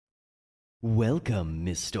Welcome,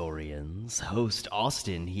 Mystorians. Host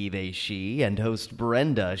Austin, he, they, she, and host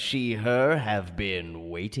Brenda, she, her, have been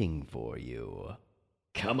waiting for you.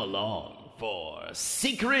 Come along for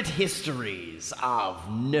Secret Histories of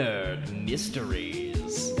Nerd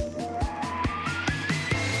Mysteries.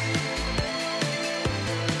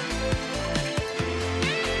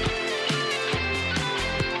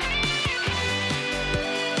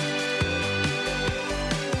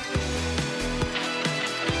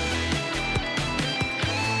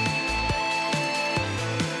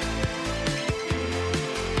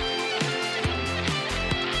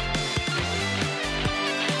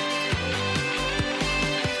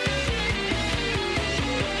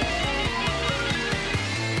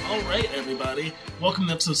 Everybody, welcome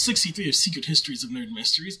to episode 63 of Secret Histories of Nerd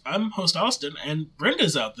Mysteries. I'm host Austin, and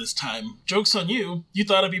Brenda's out this time. Joke's on you. You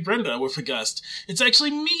thought I'd be Brenda with a guest. It's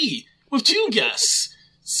actually me with two guests.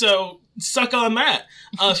 So, suck on that.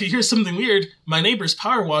 If you hear something weird, my neighbor's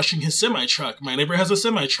power washing his semi-truck. My neighbor has a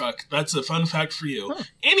semi-truck. That's a fun fact for you. Huh.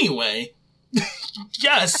 Anyway,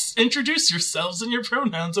 yes, introduce yourselves and your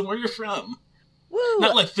pronouns and where you're from. Woo.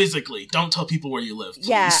 Not like physically. Don't tell people where you live, please.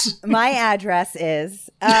 Yeah, my address is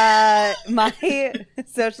my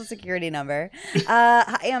social security number.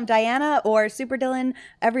 Hi, I'm Diana or Super Dylan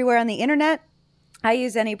everywhere on the internet. I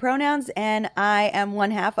use any pronouns, and I am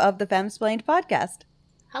one half of the Femsplained podcast.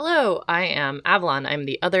 Hello, I am Avalon. I'm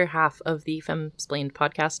the other half of the Femsplained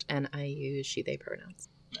podcast, and I use she, they pronouns.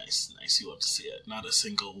 Nice. You love to see it. Not a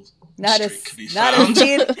single streak could be found.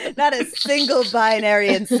 Not a single binary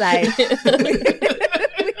in sight.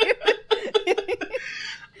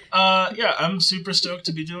 Yeah, I'm super stoked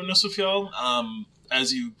to be doing this with y'all.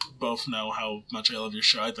 As you both know how much I love your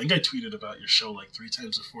show. I think I tweeted about your show like 3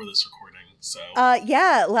 times before this recording. So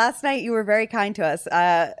yeah, last night you were very kind to us.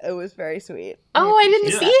 It was very sweet. Oh, I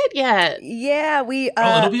didn't see it yet. Yeah, we.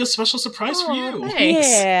 It'll be a special surprise for you. Thanks.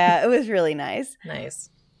 Yeah, it was really nice. Nice.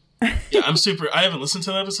 Yeah, I haven't listened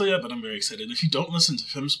to the episode yet, but I'm very excited. If you don't listen to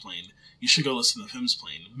Femsplained, you should go listen to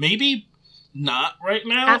Femsplained. Maybe not right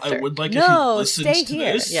now. After. I would like if you listened to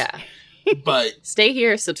here. this. Yeah. But stay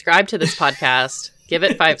here, subscribe to this podcast, give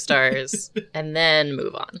it 5 stars, and then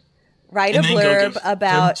move on. Write a blurb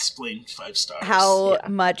about Femsplained 5 stars. How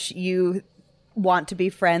much you want to be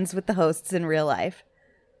friends with the hosts in real life.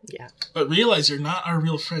 Yeah. But realize you're not our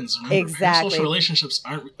real friends. Remember, exactly. Social relationships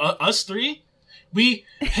aren't us three.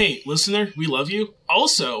 Hey, listener, we love you.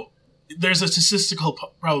 Also, there's a statistical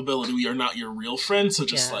probability we are not your real friend, so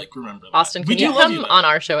just remember that. Austin, can you come on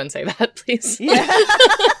our show and say that, please? Yeah.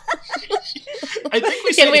 I think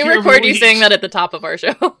we can we record you saying that at the top of our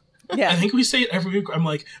show? Yeah. I think we say it every week. I'm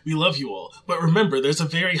like, we love you all. But remember, there's a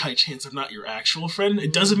very high chance I'm not your actual friend.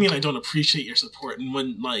 It doesn't mean I don't appreciate your support and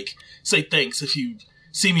wouldn't, say thanks if you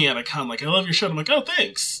see me at a con. I love your show. I'm like, oh,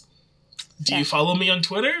 thanks. Do you follow me on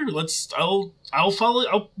Twitter? I'll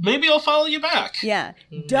follow. Maybe I'll follow you back. Yeah.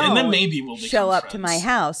 Don't and then maybe we'll show up friends. to my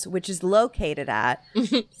house, which is located at.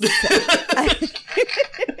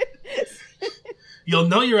 You'll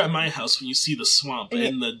know you're at my house when you see the swamp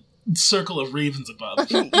and the circle of ravens above.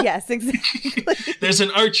 Yes, exactly. There's an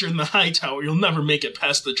archer in the high tower. You'll never make it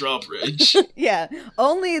past the drawbridge. Yeah.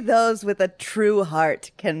 Only those with a true heart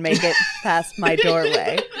can make it past my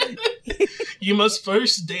doorway. You must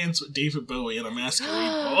first dance with David Bowie in a masquerade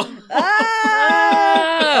ball.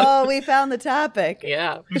 Oh, we found the topic.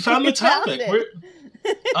 Yeah. We found the topic.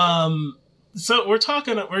 So we're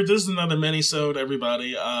talking, this is another mini-sode,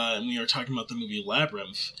 everybody, and we are talking about the movie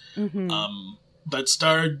Labyrinth, that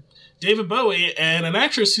starred David Bowie and an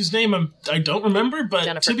actress whose name I don't remember, but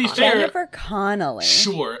Jennifer to be fair... Jennifer Connelly.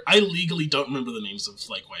 Sure. I legally don't remember the names of,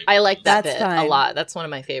 white I like that That's bit fine. a lot. That's one of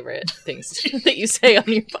my favorite things that you say on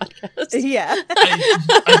your podcast. Yeah.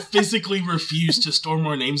 I physically refuse to store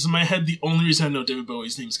more names in my head. The only reason I know David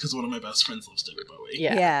Bowie's name is because one of my best friends loves David Bowie.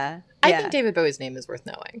 Yeah. I think David Bowie's name is worth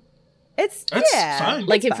knowing. That's fine.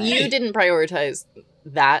 If you didn't prioritize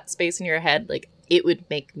that space in your head, it would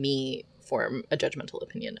make me form a judgmental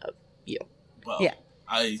opinion of you. Well, yeah.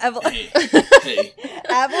 Hey.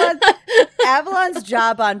 Avalon's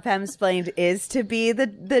job on Femsplained is to be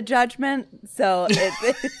the judgment, so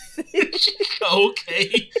it's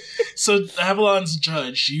okay. So Avalon's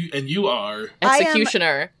judge, you are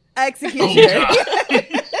executioner. Executioner. Oh,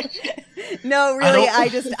 no, really,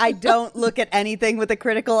 I don't look at anything with a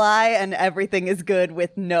critical eye, and everything is good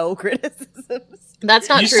with no criticisms. That's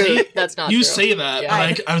not true. That's not true. You say that,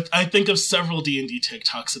 but I think of several D&D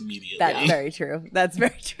TikToks immediately. That's very true. That's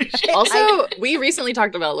very true. Also, we recently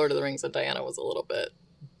talked about Lord of the Rings, and Diana was a little bit,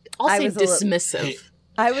 dismissive.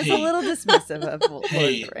 I was a little dismissive of Lord of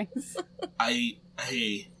the Rings.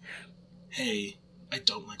 I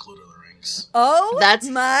don't like Lord of the Rings. Oh, That's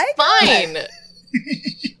my fine.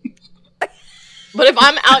 But if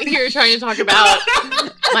I'm out here trying to talk about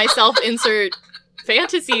my self-insert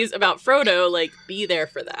fantasies about Frodo, like, be there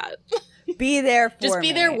for that. Be there for Just be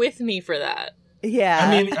me. there with me for that. Yeah.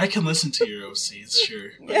 I mean, I can listen to your OCs, sure.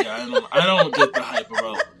 But yeah, I don't get the hype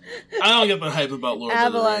about Lord of the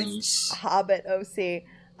Avalon's Rings. Hobbit OC.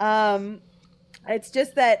 It's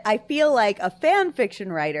just that I feel like a fan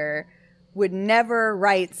fiction writer would never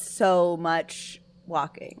write so much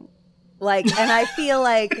walking. Like, and I feel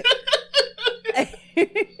like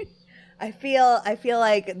I feel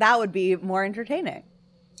like that would be more entertaining.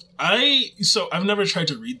 I've never tried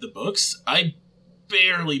to read the books. I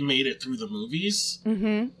barely made it through the movies.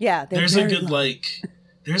 Mm-hmm. Yeah, there's a good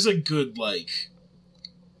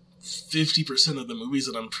 50% of the movies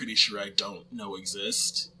that I'm pretty sure I don't know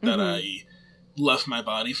exist that I left my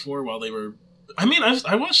body for while they were. I mean,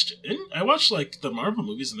 I watched like the Marvel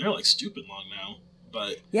movies and they're like stupid long now,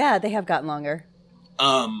 but yeah, they have gotten longer.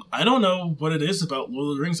 I don't know what it is about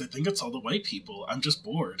Lord of the Rings. I think it's all the white people. I'm just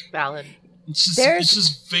bored. Valid. It's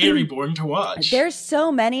just very boring to watch. There's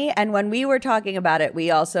so many, and when we were talking about it, we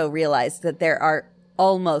also realized that there are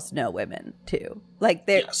almost no women too. Like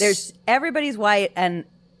there's everybody's white, and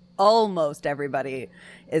almost everybody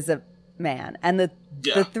is a man, and the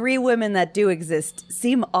three women that do exist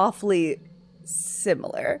seem awfully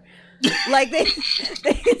similar. Like they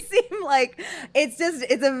seem like it's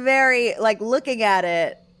a very, like, looking at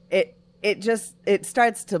it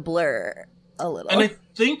starts to blur a little. And I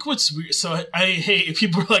think what's weird, so hey,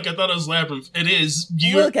 people are like, I thought it was Labyrinth. It is.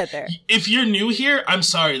 We'll get there. If you're new here, I'm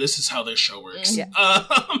sorry, this is how this show works. Yeah.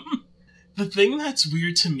 The thing that's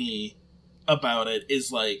weird to me about it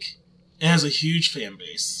is, like, it has a huge fan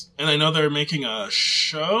base. And I know they're making a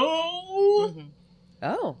show. Mm-hmm.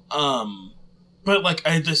 Oh. But, like,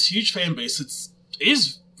 this huge fan base,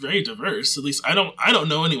 is very diverse. At least I don't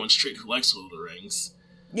know anyone straight who likes Lord of the Rings.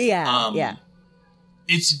 Yeah, yeah.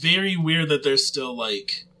 It's very weird that there's still,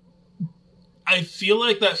 like, I feel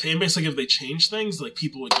like that fan base, like, if they change things, like,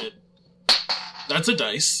 people would get, that's a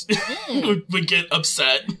dice, would get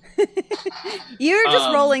upset. You're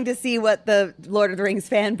just rolling to see what the Lord of the Rings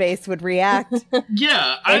fan base would react.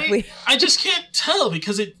 Yeah, I just can't tell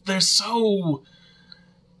because they're so,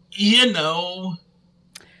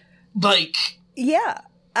 like. Yeah,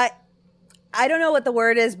 I don't know what the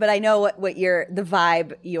word is, but I know what the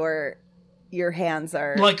vibe your hands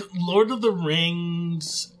are. Like, Lord of the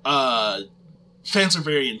Rings fans are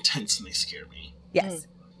very intense and they scare me. Yes.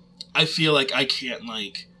 I feel like I can't,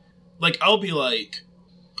 like I'll be like,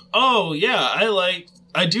 oh yeah,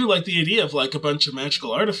 I do like the idea of, like, a bunch of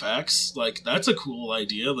magical artifacts. Like, that's a cool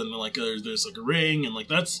idea. Then, like, there's, like, a ring, and, like,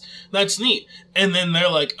 that's neat. And then they're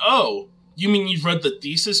like, oh, you mean you've read the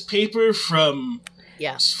thesis paper from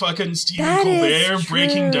fucking Stephen Colbert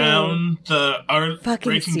breaking down the art, fucking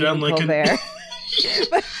breaking Stephen down, like, Colbert.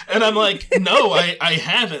 And I'm like, no, I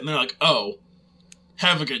haven't. And they're like, oh,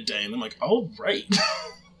 have a good day. And I'm like, all right.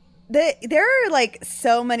 There are, like,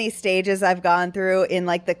 so many stages I've gone through in,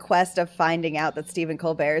 like, the quest of finding out that Stephen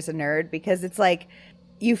Colbert is a nerd, because it's like,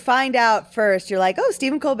 you find out first, you're like, oh,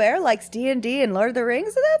 Stephen Colbert likes D&D and Lord of the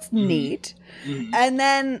Rings, so that's neat. Mm-hmm. And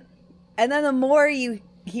then the more you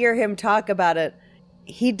hear him talk about it,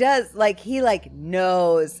 he does, like, he, like,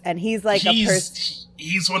 knows, and he's like a person.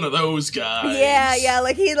 He's one of those guys. Yeah,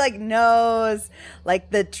 like, he, like, knows,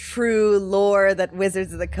 like, the true lore that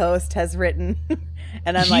Wizards of the Coast has written.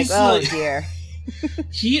 And I'm like, oh, dear.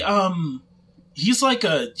 He's like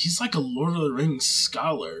a Lord of the Rings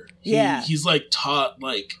scholar. He's, like, taught,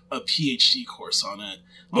 like, a PhD course on it.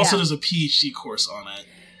 Also, there's a PhD course on it.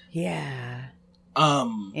 Yeah.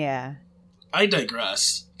 Yeah. I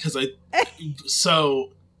digress, because so,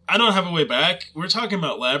 I don't have a way back. We're talking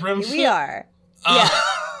about Labyrinth. We are. Yeah.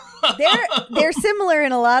 They're similar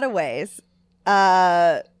in a lot of ways.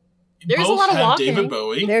 There's a lot of walking. David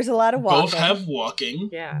Bowie. There's a lot of walking. Both have walking.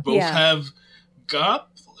 Yeah. Both have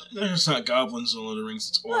there's not goblins in Lord of the Rings,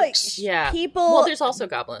 it's orcs. Yeah. People. Well, there's also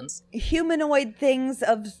goblins. Humanoid things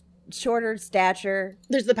of shorter stature.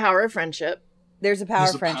 There's the power of friendship. There's a power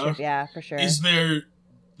of friendship, yeah, for sure. Is there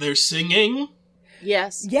singing?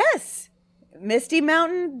 Yes. Yes. Misty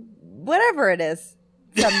Mountain, whatever it is.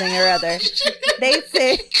 Something or other. They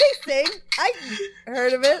sing. I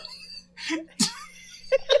heard of it.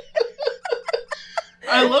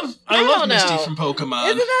 I love Misty from Pokemon.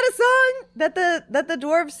 Isn't that a song that the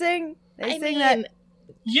dwarves sing? They sing that.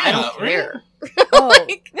 Yeah, I don't care. Oh,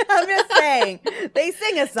 I'm just saying they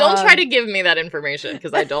sing a song. Don't try to give me that information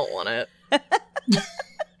because I don't want it.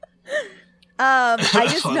 I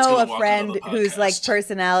just Avalon's know gonna a walk friend into the whose like podcast.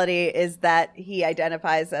 personality is that he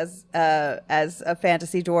identifies as a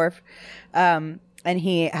fantasy dwarf, and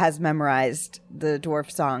he has memorized the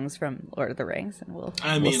dwarf songs from Lord of the Rings, and we'll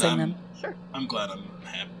sing them. Sure. I'm glad I'm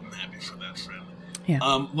happy for that friend.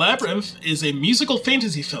 Yeah. Labyrinth is a musical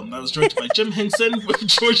fantasy film that was directed by Jim Henson with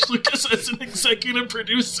George Lucas as an executive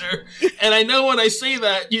producer. And I know when I say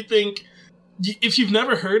that, you think, if you've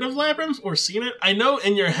never heard of Labyrinth or seen it, I know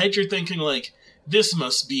in your head you're thinking, like, this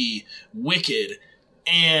must be wicked.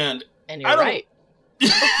 And you're right.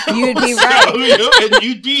 You'd be right. And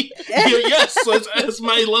you'd be, yes, as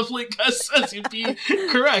my lovely guest says, you'd be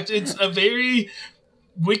correct. It's a very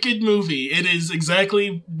wicked movie. It is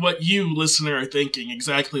exactly what you, listener, are thinking.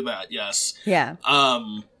 Exactly that, yes. Yeah.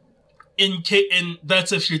 And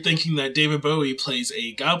that's if you're thinking that David Bowie plays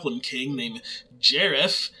a Goblin King named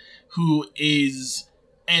Jareth, who is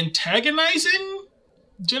antagonizing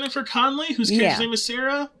Jennifer Connelly, whose character's name is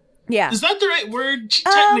Sarah. Yeah. Is that the right word?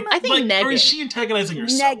 I think negging. Or is she antagonizing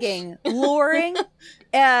herself? Negging, luring,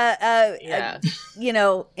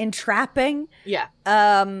 entrapping. Yeah.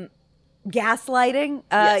 Gaslighting.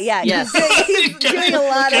 Yes. He's doing a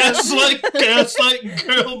lot Gaslight,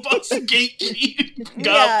 Girlboss, Gatekeep,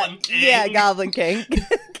 Goblin King. Yeah, Goblin King.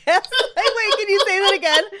 Gaslight. Wait, can you say that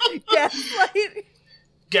again?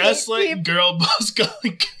 Gaslight, Girlboss,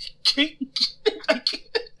 Goblin King.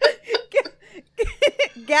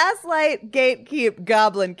 Gaslight, Gatekeep,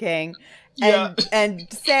 Goblin King, and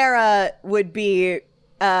Sarah would be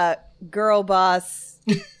Girlboss,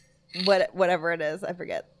 whatever it is, I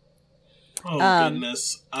forget. Oh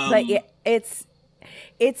goodness! But yeah, it's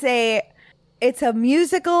a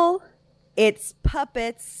musical. It's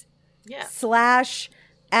puppets /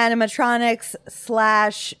 animatronics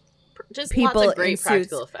 / just people lots of great in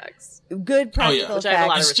practical suits. effects, Good practical which I have a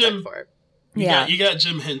lot of effects. respect for. You got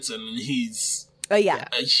Jim Henson, and he's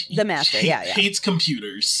the master. Hates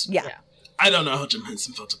computers. Yeah. I don't know how Jim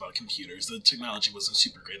Henson felt about computers. The technology wasn't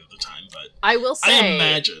super great at the time, but I will say I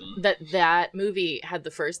imagine that movie had the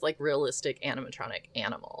first like realistic animatronic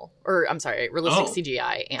animal, or I'm sorry, realistic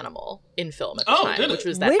CGI animal in film at the time, which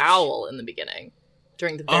was that owl in the the beginning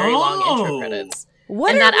during the very long intro credits.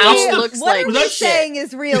 What and that owl looks like what are we saying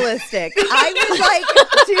is realistic? I would like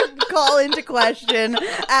to call into question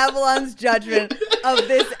Avalon's judgment of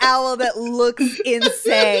this owl that looks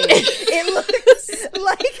insane. It looks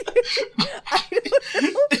like I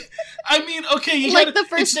don't know. I mean, okay, you like the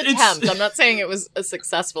first attempt. I'm not saying it was a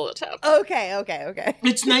successful attempt. Okay.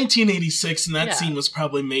 It's 1986, and that scene was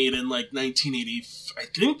probably made in like 1980. I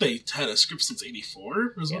think they had a script since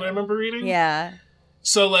 84. Was what I remember reading. Yeah.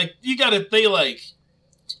 So like,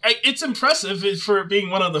 it's impressive for being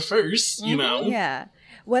one of the first, you know? Yeah.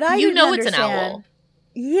 What I didn't it's an owl.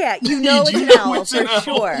 Yeah, it's an owl for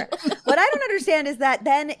sure. What I don't understand is that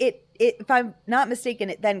then it, if I'm not mistaken,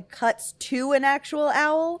 it then cuts to an actual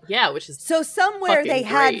owl. Yeah, which is so somewhere they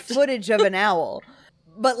had footage of an owl,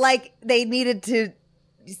 but like they needed to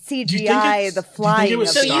CGI the flying.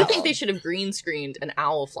 So you think they should have green screened an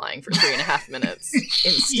owl flying for 3.5 minutes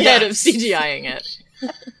instead of CGIing it?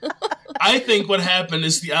 I think what happened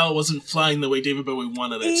is the owl wasn't flying the way David Bowie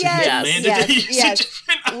wanted it,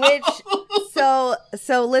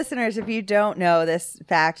 So listeners, if you don't know this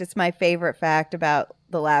fact, it's my favorite fact about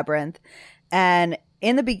the Labyrinth. And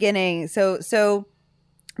in the beginning, so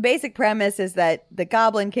basic premise is that the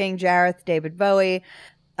Goblin King, Jareth, David Bowie,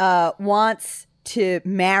 wants to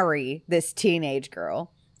marry this teenage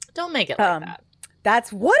girl. Don't make it like that.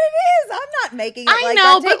 That's what it is. I'm not making it like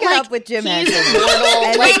know, that. Take it up with Jim Henson.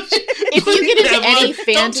 Like, if you get into any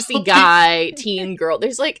fantasy guy, teen girl,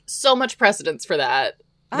 there's like so much precedence for that.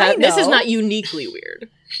 This is not uniquely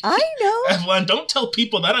weird. I know. Avalon, don't tell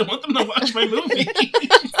people that. I want them to watch my movie.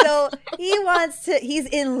 So he's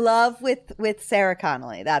in love with Sarah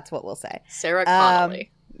Connolly. That's what we'll say. Sarah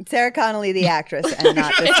Connolly. Sarah Connolly, the actress, and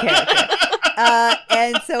not this character.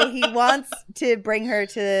 And so he wants to bring her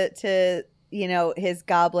to his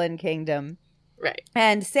goblin kingdom. Right.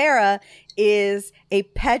 And Sarah is a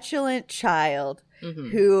petulant child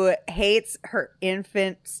who hates her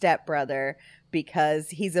infant stepbrother because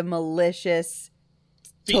he's a malicious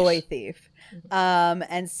toy thief.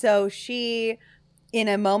 And so she, in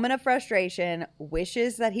a moment of frustration,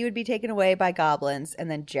 wishes that he would be taken away by goblins.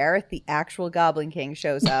 And then Jareth, the actual Goblin King,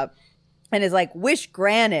 shows up. And is like, wish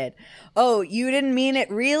granted. Oh, you didn't mean it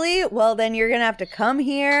really? Well, then you're going to have to come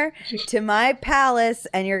here to my palace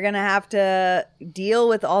and you're going to have to deal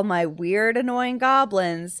with all my weird, annoying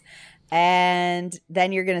goblins. And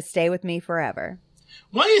then you're going to stay with me forever.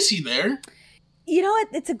 Why is he there? You know what?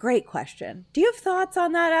 It's a great question. Do you have thoughts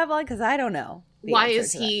on that, Avalon? Because I don't know. Why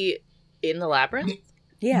is he In the labyrinth?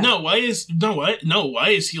 Yeah. Why is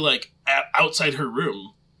he like outside her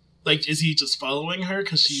room? Like, is he just following her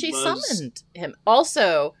because she summoned him?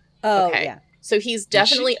 Also, so he's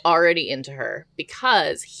definitely already into her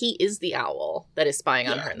because he is the owl that is spying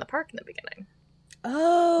on her in the park in the beginning.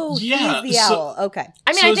 Oh, he's the owl. Okay.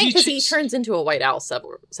 I mean, I think because he turns into a white owl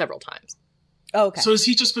several times. Okay. So has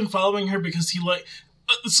he just been following her because he like...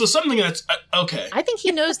 so something that's... okay. I think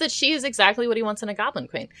he knows that she is exactly what he wants in a Goblin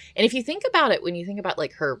Queen. And if you think about it, when you think about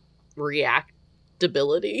like her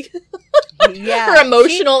reactability, her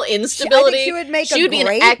emotional instability, I think she would be an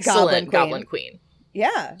excellent Goblin Queen.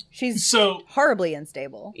 Yeah. She's so horribly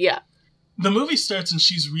unstable. Yeah. The movie starts and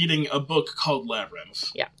she's reading a book called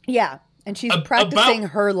Labyrinth. Yeah. Yeah. And she's practicing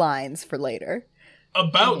her lines for later.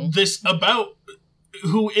 About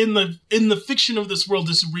who in the fiction of this world,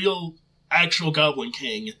 this real actual Goblin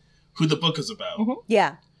King, who the book is about. Mm-hmm.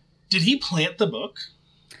 Yeah. Did he plant the book?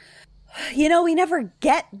 We never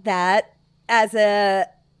get that as the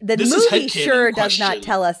movie sure does not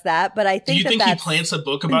tell us that, but I think do you think he plants a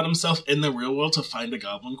book about himself in the real world to find a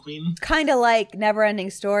Goblin Queen? Kind of like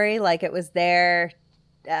Neverending Story, like it was there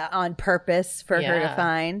on purpose for her to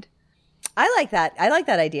find. I like that. I like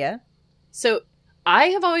that idea. So I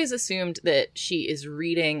have always assumed that she is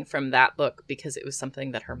reading from that book because it was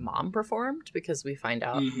something that her mom performed, because we find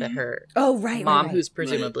out that her mom, who's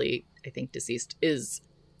presumably, I think, deceased,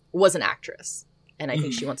 was an actress. And I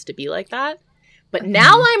think she wants to be like that. But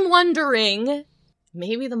now I'm wondering,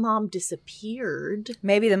 maybe the mom disappeared.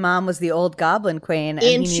 Maybe the mom was the old Goblin Queen and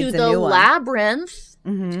into he needs the a new labyrinth.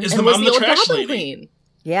 Mm-hmm. Is the mom the trash lady? Queen.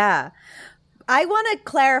 Yeah. I want to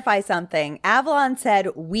clarify something. Avalon said,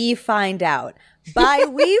 we find out. By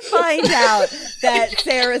we find out that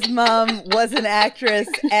Sarah's mom was an actress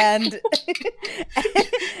and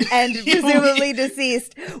presumably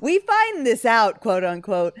deceased. We find this out, quote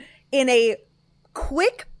unquote, in a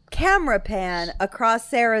quick camera pan across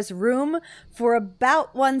Sarah's room. For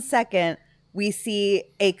about 1 second, we see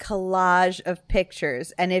a collage of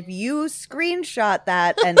pictures. And if you screenshot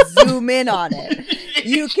that and zoom in on it,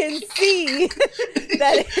 you can see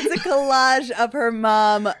that it's a collage of her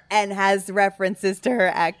mom and has references to her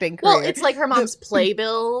acting career. Well, it's like her mom's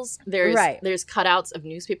playbills. There's cutouts of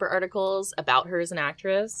newspaper articles about her as an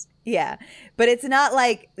actress. Yeah. But it's not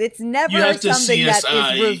like, it's never something that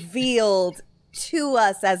is revealed to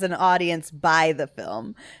us as an audience by the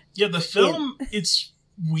film. Yeah, the film, it's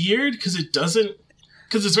weird because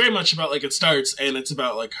it's very much about like it starts and it's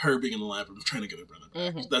about like her being in the labyrinth trying to get her brother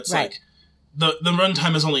back. That's like the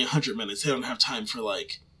runtime is only 100 minutes. They don't have time for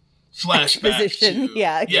like flashback. Exposition.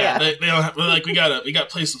 They don't have like we got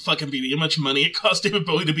place to fucking be. How much money it cost David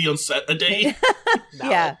Bowie to be on set a day?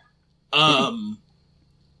 Yeah. And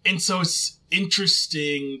so it's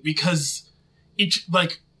interesting because each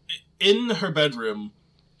like in her bedroom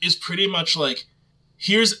is pretty much like,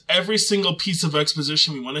 here's every single piece of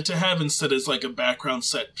exposition we wanted to have instead as like a background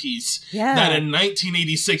set piece that in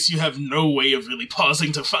 1986 you have no way of really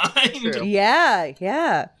pausing to find. True.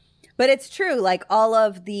 Yeah. But it's true. Like all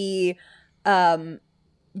of the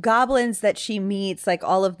goblins that she meets, like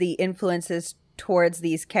all of the influences towards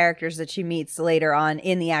these characters that she meets later on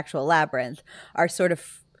in the actual labyrinth are sort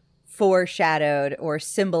of foreshadowed or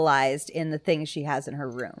symbolized in the things she has in her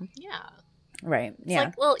room. Yeah. Right. It's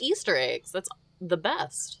like little Easter eggs. That's the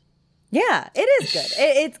best. Yeah, it is good.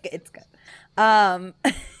 It's good. I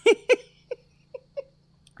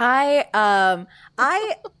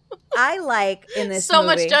like in this so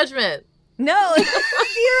movie, much judgment. No, zero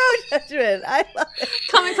judgment. I love it.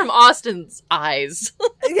 Coming from Austin's eyes.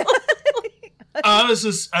 I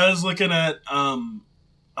was looking at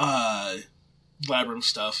Labyrinth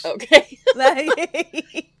stuff. Okay.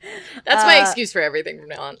 That's my excuse for everything from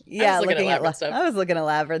now on. Yeah, I was looking at Labyrinth stuff. I was looking at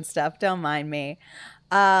Labyrinth stuff. Don't mind me.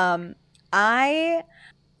 I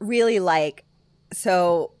really like,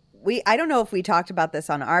 I don't know if we talked about this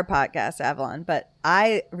on our podcast, Avalon, but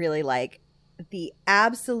I really like the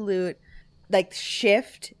absolute like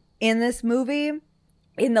shift in this movie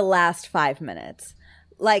in the last 5 minutes.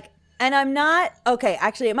 Like, and I'm not, okay,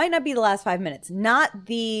 actually, it might not be the last 5 minutes. Not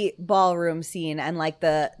the ballroom scene and like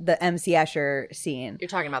the MC Escher scene. You're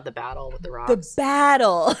talking about the battle with the rocks. The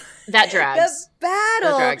battle. That drags. The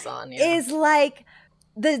battle that drags on, is like,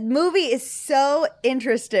 the movie is so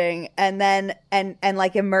interesting and then, and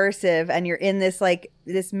like immersive, and you're in this like,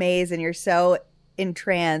 this maze and you're so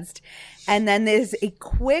entranced. And then there's a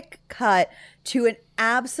quick cut to an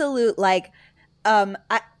absolute like,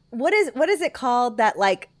 what is it called? That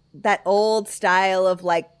like, that old style of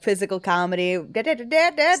like physical comedy. Yeah,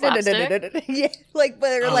 like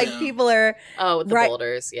where people are with the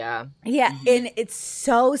boulders, yeah. And it's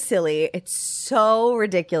so silly, it's so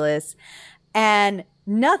ridiculous, and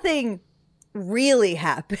nothing really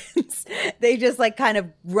happens. They just like kind of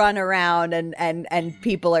run around and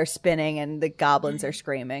people are spinning and the goblins are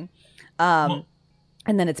screaming. And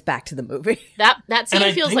then it's back to the movie. That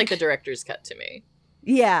scene feels like the director's cut to me.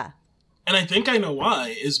 Yeah. And I think I know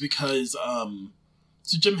why, is because so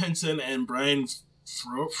Jim Henson and Brian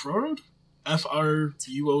Froud?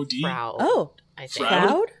 F-R-U-O-D? Froud. Oh. I think.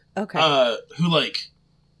 Froud? Okay. Who like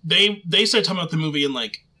they started talking about the movie in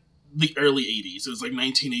like the early 80s. It was like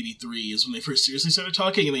 1983 is when they first seriously started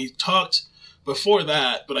talking, and they talked before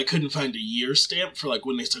that, but I couldn't find a year stamp for like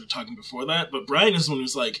when they started talking before that. But Brian is the one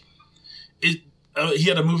who's like, he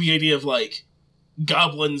had a movie idea of like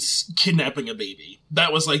goblins kidnapping a baby.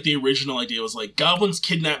 That was like the original idea, was like goblins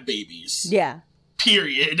kidnap babies. Yeah.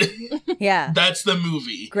 Period. Yeah. That's the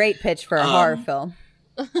movie. Great pitch for a horror film.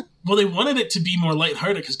 Well, they wanted it to be more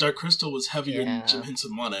lighthearted because Dark Crystal was heavier than Jim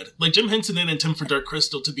Henson wanted. Like, Jim Henson didn't intend for Dark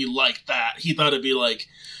Crystal to be like that. He thought it'd be like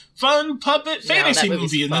fun puppet fantasy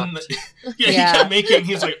movie, and then he kept making.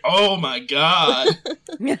 He's like, oh my god.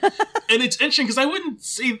 And it's interesting because I wouldn't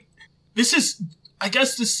say this is. I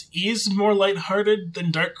guess this is more lighthearted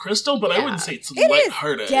than Dark Crystal, but I wouldn't say it's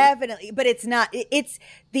lighthearted. Definitely, but it's not. It's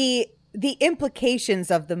the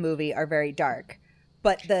implications of the movie are very dark,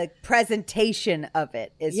 but the presentation of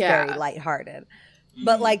it is very lighthearted.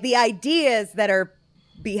 But like the ideas that are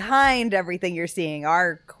behind everything you're seeing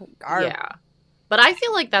are But I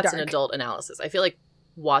feel like that's dark. an adult analysis. I feel like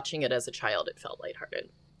watching it as a child, it felt lighthearted.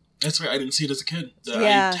 That's right. I didn't see it as a kid.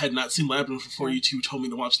 I had not seen Labyrinth before you two told me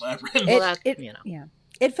to watch Labyrinth.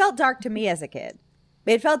 It felt dark to me as a kid.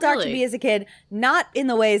 It felt dark to me as a kid, not in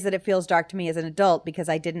the ways that it feels dark to me as an adult, because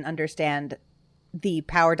I didn't understand the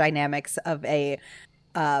power dynamics of a,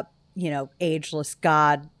 ageless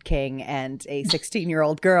god king and a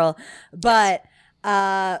 16-year-old girl. But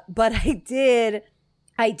I did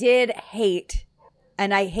hate,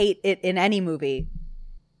 and I hate it in any movie,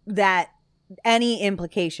 that any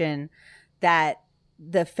implication that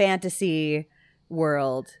the fantasy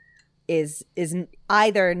world is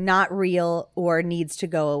either not real or needs to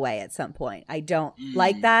go away at some point. I don't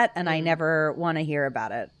like that, and I never want to hear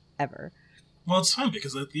about it ever. Well, it's fine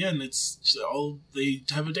because at the end, they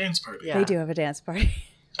have a dance party. Yeah. They do have a dance party.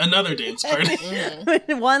 Another dance party.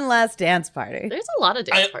 One last dance party. There's a lot of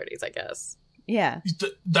dance parties, I guess. Yeah.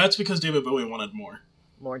 That's because David Bowie wanted more.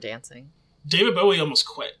 More dancing. David Bowie almost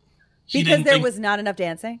quit. Because there was not enough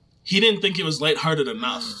dancing? He didn't think it was lighthearted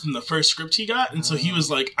enough from the first script he got, and so he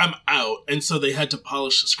was like, I'm out. And so they had to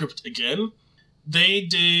polish the script again. They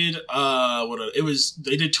did,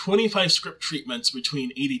 they did 25 script treatments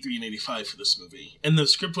between 83 and 85 for this movie. And the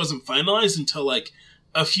script wasn't finalized until like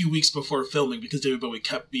a few weeks before filming because David Bowie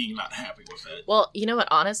kept being not happy with it. Well, you know what,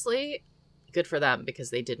 honestly, good for them because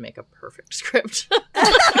they did make a perfect script.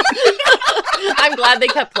 I'm glad they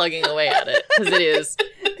kept plugging away at it because it is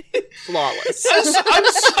flawless. I'm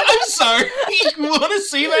sorry. You want to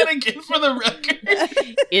say that again for the record?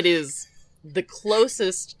 It is the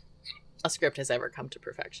closest a script has ever come to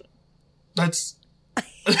perfection. That's...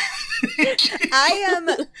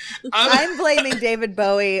 I'm blaming David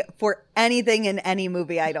Bowie for anything in any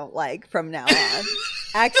movie I don't like from now on.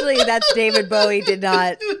 Actually, that's David Bowie didn't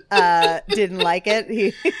like it.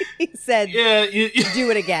 He said,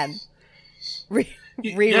 do it again. Rewrite.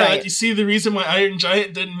 Yeah, you see, the reason why Iron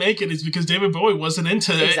Giant didn't make it is because David Bowie wasn't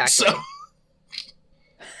into it. So.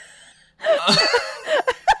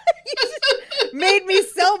 Made me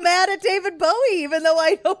so mad at David Bowie, even though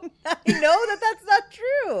I know that that's not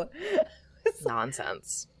true.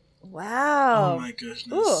 Nonsense. Wow. Oh my goodness.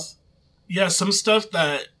 Ooh. Yeah, some stuff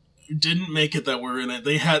that didn't make it that were in it.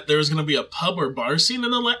 There was going to be a pub or bar scene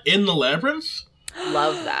in the Labyrinth.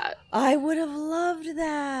 Love that. I would have loved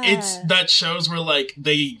that. It's that shows where like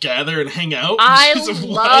they gather and hang out. I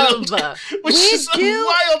love which is a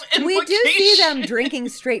wild implication. We do see them drinking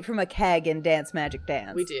straight from a keg in Dance Magic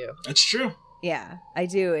Dance. We do. That's true. Yeah, I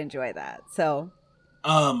do enjoy that. So,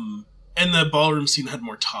 and the ballroom scene had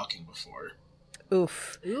more talking before.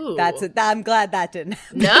 Oof. Ooh. I'm glad that didn't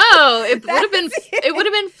happen. No, it would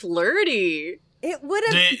have been flirty. It would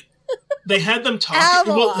have. They had them talk.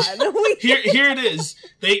 Avalon. Well, here it is.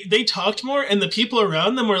 They talked more, and the people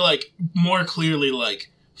around them were like more clearly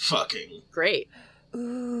like fucking. Great.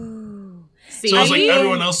 Ooh. See, so it was like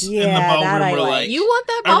everyone else in the ballroom were like, you want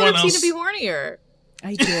that ballroom scene to be hornier.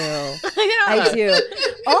 I do. I do.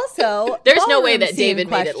 Also, there's no way that David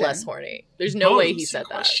made it less horny. There's no way he said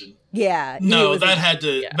that. Yeah. No, that had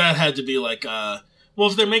to be like, well,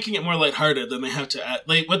 if they're making it more lighthearted, then they have to add,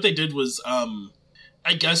 like, what they did was,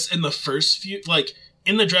 I guess in the first few, like,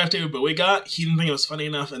 in the draft David Bowie got, he didn't think it was funny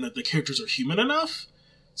enough and that the characters are human enough.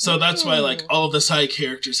 So that's why, like, all of the side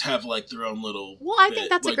characters have, like, their own little Well, I think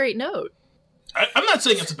that's a great note. I'm not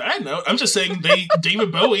saying it's a bad note. I'm just saying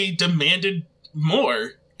David Bowie demanded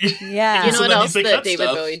more. Yeah. You know what else that David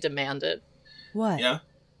Bowie demanded? What? Yeah.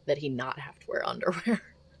 That he not have to wear underwear.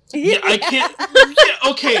 Yeah, I can't.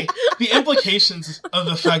 Yeah, okay. The implications of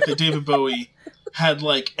the fact that David Bowie had,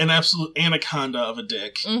 like, an absolute anaconda of a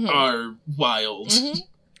dick are wild. Mm-hmm.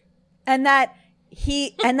 And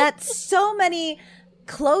that so many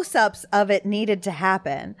close-ups of it needed to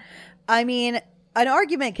happen. I mean, an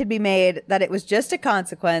argument could be made that it was just a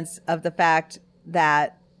consequence of the fact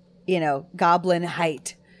that, you know, goblin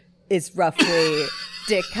height is roughly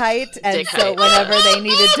dick height. And so whenever they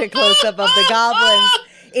needed to close up of the goblins,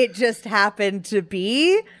 it just happened to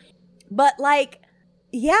be. But, like,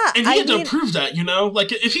 yeah. And he had to approve that, you know?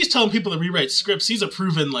 Like, if he's telling people to rewrite scripts, he's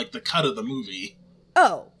approving, like, the cut of the movie.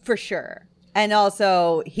 Oh, for sure. And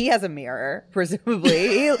also, he has a mirror,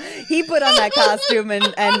 presumably. He put on that costume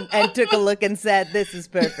and took a look and said, this is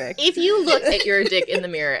perfect. If you look at your dick in the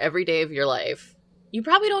mirror every day of your life, you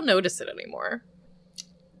probably don't notice it anymore.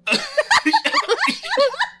 I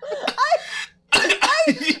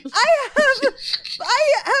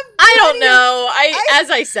don't know. As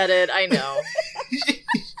I said it, I know.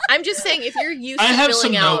 I'm just saying, if you're used to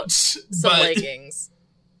filling out some leggings,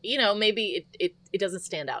 you know, maybe it doesn't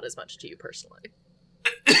stand out as much to you personally.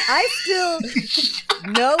 I still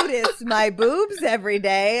notice my boobs every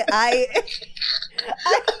day.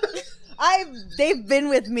 They've been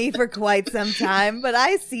with me for quite some time, but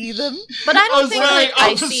I see them. But I don't think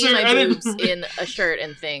I see my boobs in a shirt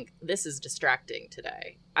and think, this is distracting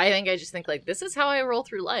today. I think I just think, like, this is how I roll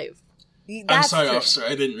through life. I'm sorry, officer.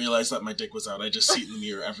 I didn't realize that my dick was out. I just see it in the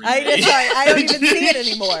mirror every day. I don't even see it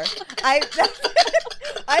anymore.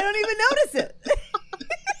 I don't even notice it.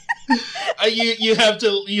 You have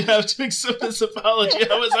to accept this apology.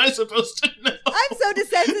 How was I supposed to know? I'm so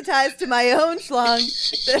desensitized to my own schlong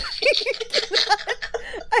that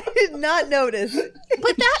I did not notice.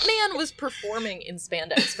 But that man was performing in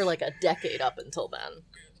spandex for like a decade up until then.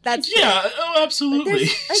 That's yeah, oh, absolutely.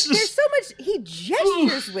 There's so much. He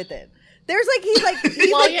gestures with it. There's he's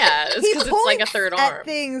well, yeah, it's because it's like a third arm. At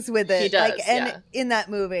things with it. He does, in that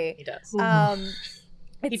movie, he does.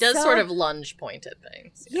 He does sort of lunge point at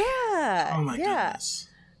things. Yeah. Oh my goodness.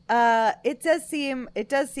 It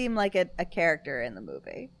does seem like a character in the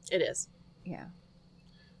movie. It is. Yeah.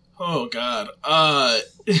 Oh God.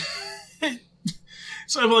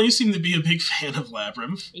 So Avalon, you seem to be a big fan of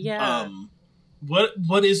Labyrinth. Yeah.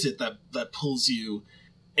 What is it that pulls you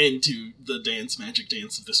into the magic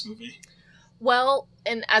dance of this movie? Well,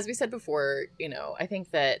 and as we said before, you know, I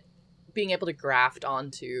think that being able to graft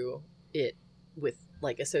onto it with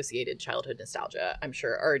like associated childhood nostalgia, I'm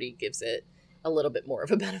sure already gives it a little bit more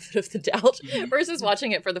of a benefit of the doubt versus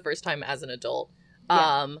watching it for the first time as an adult.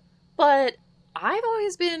 Yeah. But I've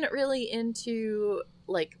always been really into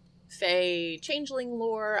like Fae changeling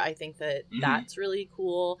lore. I think that that's really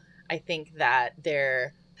cool. I think that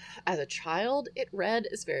as a child, it read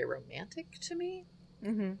as very romantic to me.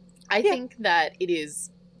 Mm-hmm. I think that it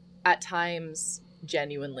is at times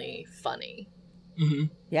genuinely funny. Mm-hmm.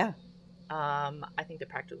 Yeah. I think the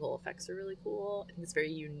practical effects are really cool. I think it's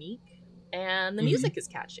very unique. And the music is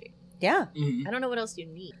catchy. Yeah. Mm-hmm. I don't know what else you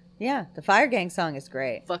need. Yeah. The Fire Gang song is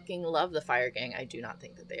great. Fucking love the Fire Gang. I do not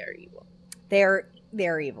think that they are evil. They're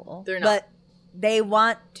evil. They're not. But they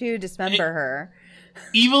want to dismember her.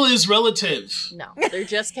 Evil is relative. No, they're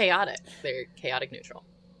just chaotic. They're chaotic neutral.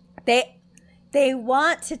 They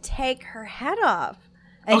want to take her head off.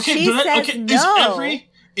 And she says no.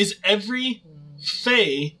 Is every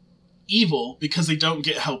Fae evil because they don't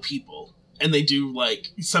get help people? And they do, like,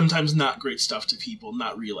 sometimes not great stuff to people,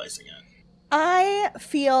 not realizing it. I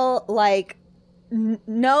feel like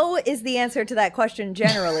no is the answer to that question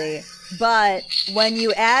generally. But when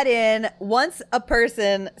you add in, once a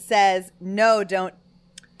person says, no, don't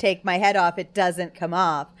take my head off, it doesn't come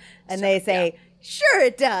off. And they say, sure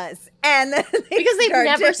it does. And then because they've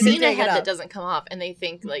never seen a head that doesn't come off and they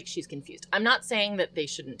think like she's confused. I'm not saying that they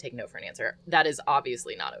shouldn't take no for an answer. That is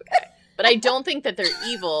obviously not okay. But I don't think that they're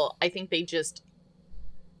evil. I think they just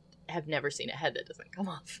have never seen a head that doesn't come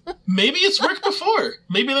off. Maybe it's worked before.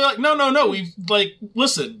 Maybe they're like, no. We've like,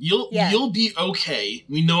 listen, you'll be okay.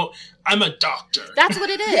 We know I'm a doctor. That's what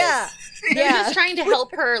it is. Yeah. They're just trying to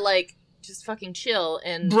help her like just fucking chill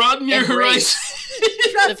and broaden your horizons.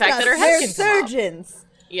 The fact that her head can surgeons.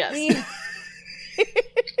 Yes.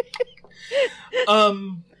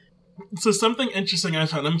 So something interesting I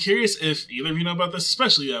found. I'm curious if either of you know about this,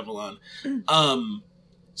 especially you, Avalon.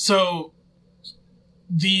 So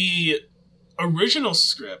the original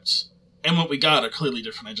script and what we got are clearly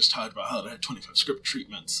different. I just talked about how it had 25 script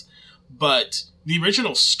treatments. But the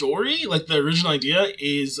original story, like the original idea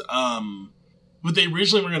is, what they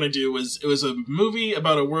originally were going to do was, it was a movie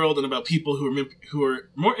about a world and about people who are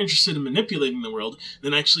more interested in manipulating the world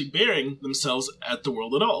than actually bearing themselves at the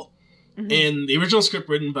world at all. Mm-hmm. And the original script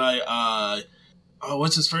written by,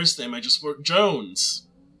 what's his first name? Jones.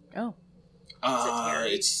 Oh. Is it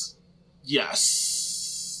Terry?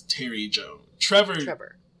 Yes. Terry Jones. Trevor.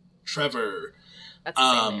 That's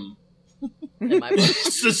the same name. In my book.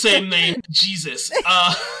 It's the same name. Jesus.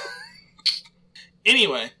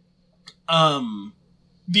 Anyway.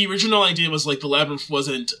 The original idea was, like, the Labyrinth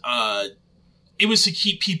wasn't, it was to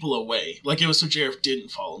keep people away. Like, it was so Jareth didn't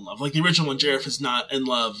fall in love. Like, the original one, Jareth is not in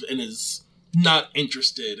love and is not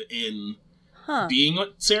interested in being with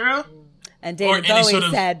Sarah. And David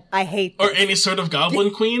Bowie said, I hate this. Or any sort of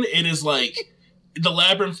Goblin Queen. It is like, the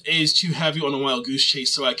Labyrinth is to have you on a wild goose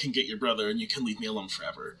chase so I can get your brother and you can leave me alone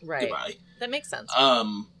forever. Right. Goodbye. That makes sense.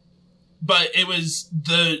 But it was,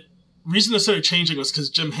 the reason they started changing was because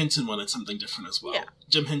Jim Henson wanted something different as well. Yeah.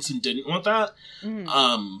 Jim Henson didn't want that.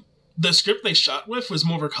 Mm. The script they shot with was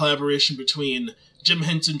more of a collaboration between Jim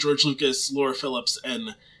Henson, George Lucas, Laura Phillips,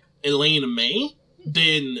 and Elaine May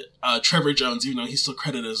than Trevor Jones, even though he's still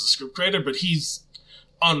credited as a scriptwriter, but he's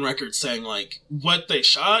on record saying, like, what they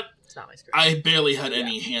shot, it's not my script. I barely had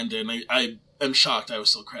any hand in. I am shocked I was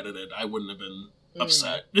still credited. I wouldn't have been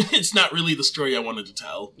upset. It's not really the story I wanted to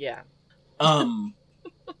tell. Yeah.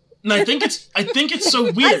 And I think it's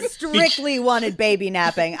so weird. I strictly wanted baby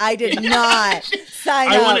napping. I did not sign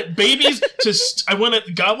up. I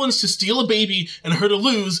wanted goblins to steal a baby and her to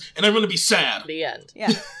lose, and everyone to be sad. The end.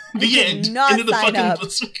 Yeah. The end. Not Into the sign fucking up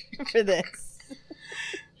for this.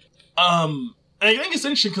 And I think it's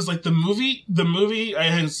interesting because, like, the movie, I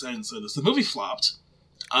hadn't said this. The movie flopped.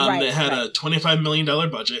 It had a $25 million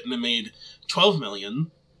budget, and it made $12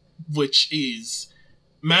 million, which is.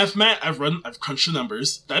 I've crunched the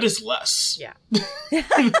numbers. That is less. Yeah.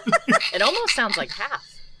 It almost sounds like half.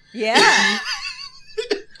 Yeah.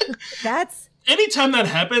 That's... Anytime that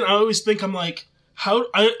happened, I always think, I'm like,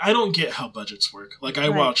 I don't get how budgets work. Like, I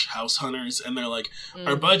watch House Hunters, and they're like,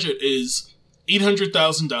 our budget is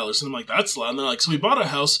 $800,000. And I'm like, that's a lot. And they're like, so we bought a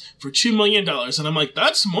house for $2 million. And I'm like,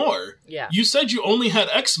 that's more. Yeah. You said you only had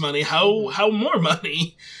X money. How more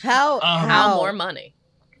money? How more money?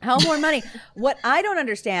 How more money? What I don't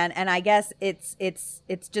understand, and I guess it's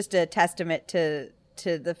just a testament to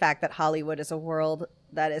the fact that Hollywood is a world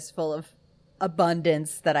that is full of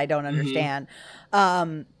abundance that I don't understand.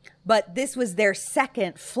 But this was their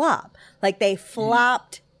second flop. Like, they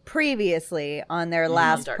flopped previously on their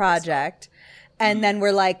last project. And then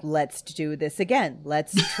we're like, let's do this again.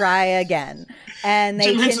 Let's try again. And they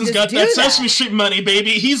Jim Henson's got that Sesame Street money,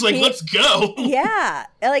 baby. He's like, let's go. Yeah.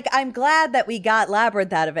 Like, I'm glad that we got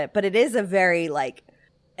Labyrinth out of it, but it is a very, like,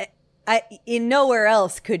 in nowhere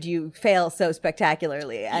else could you fail so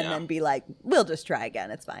spectacularly and then be like, we'll just try again.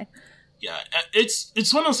 It's fine. Yeah.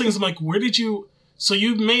 It's one of those things I'm like, so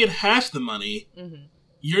you made half the money. Mm-hmm.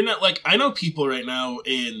 You're not, like, I know people right now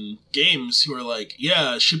in games who are like,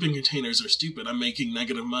 yeah, shipping containers are stupid. I'm making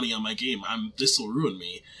negative money on my game. This will ruin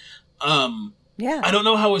me. Yeah. I don't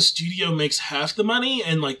know how a studio makes half the money,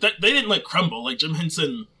 and, like, that they didn't, like, crumble. Like, Jim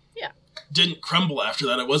Henson didn't crumble after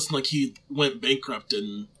that. It wasn't like he went bankrupt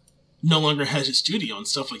and no longer had his studio and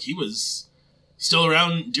stuff. Like, he was still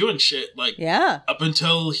around doing shit, like, up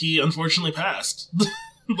until he unfortunately passed.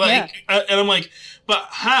 And I'm like, but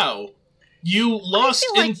how? You lost,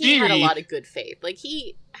 I feel like in theory. He had a lot of good faith. Like,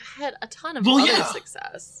 he had a ton of other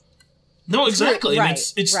success. No, exactly. Right, and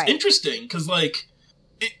it's interesting, because, like,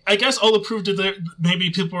 I guess all the proof to there, maybe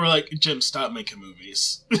people were like, Jim, stop making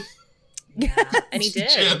movies. Yeah, and he did.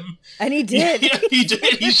 Jim. And he did. Yeah, he did.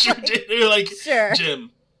 He sure did. They were like, Jim,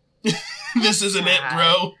 this isn't it,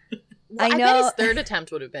 bro. Well, I bet his third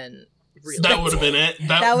attempt would have been really That would have been it.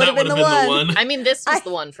 That would have been the one. I mean, this was the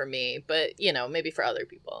one for me, but, maybe for other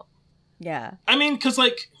people. Yeah. I mean, because,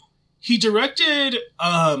 like, he directed,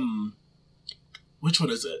 which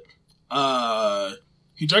one is it?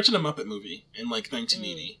 He directed a Muppet movie in, like,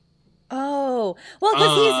 1980. Oh. Well,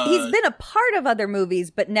 because he's been a part of other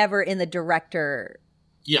movies, but never in the director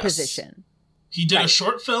position. He did a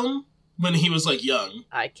short film when he was, like, young.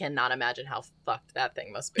 I cannot imagine how fucked that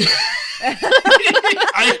thing must be.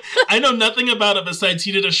 I know nothing about it besides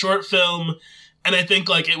he did a short film. And I think,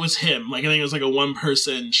 like, it was him. Like, I think it was, like, a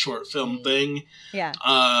one-person short film thing. Yeah.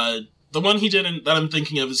 The one he did that I'm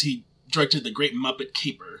thinking of is he directed The Great Muppet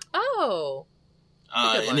Caper. Oh.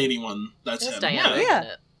 In 81. That's him. Diana,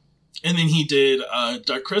 yeah. And then he did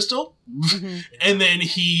Dark Crystal. Mm-hmm. And then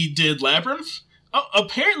he did Labyrinth. Oh,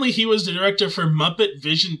 apparently he was the director for Muppet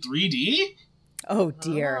Vision 3D. Oh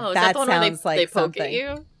dear, that that sounds like they poke something. At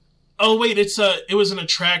you. Oh wait, it was an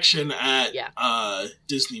attraction at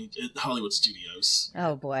Disney at Hollywood Studios.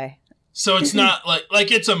 Oh boy. So it's not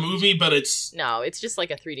like it's a movie, but it's just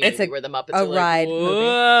like a 3D movie where the Muppets are ride like,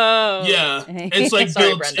 whoa. movie. Yeah, it's like Sorry,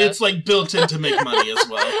 built. Brenda. It's like built in to make money as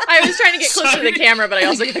well. I was trying to get closer to the camera, but I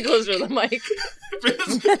also got closer to the mic.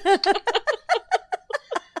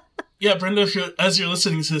 Yeah, Brenda, as you're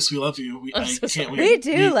listening to this, we love you. We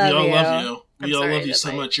do love you. We all love you. We all love you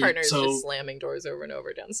so much. Partner's just slamming doors over and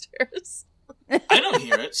over downstairs. I don't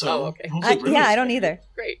hear it, so okay. I don't either.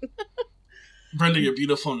 Great. Brenda, you're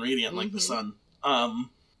beautiful and radiant like the sun.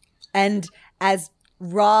 And as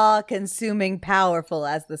raw, consuming, powerful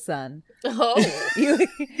as the sun. Oh.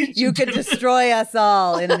 You could destroy us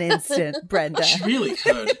all in an instant, Brenda. She really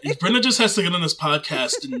could. Brenda just has to get on this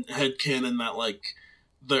podcast and headcanon that, like,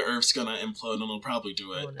 the Earth's gonna implode and it'll probably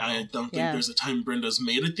do it. Oh, no. I don't think there's a time Brenda's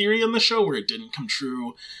made a theory on the show where it didn't come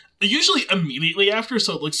true. Usually immediately after,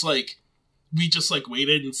 so it looks like we just, like,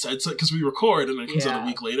 waited and said so, because we record and it comes out a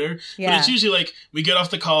week later. Yeah. But it's usually, like, we get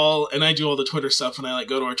off the call and I do all the Twitter stuff and I, like,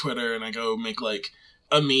 go to our Twitter and I go make, like,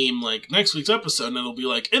 a meme, like, next week's episode, and it'll be,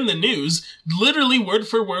 like, in the news, literally word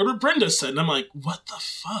for word what Brenda said. And I'm like, what the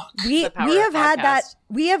fuck? We have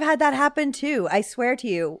had that happen, too. I swear to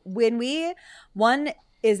you. When we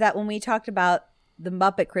talked about the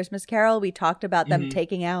Muppet Christmas Carol, we talked about them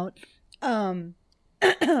taking out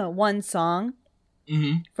one song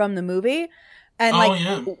from the movie.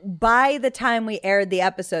 And by the time we aired the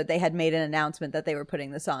episode, they had made an announcement that they were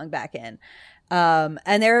putting the song back in.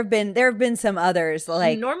 And there have been some others.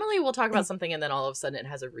 Like, normally we'll talk about something and then all of a sudden it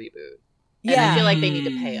has a reboot. And I feel like they need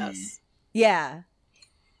to pay us. Yeah.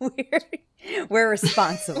 We're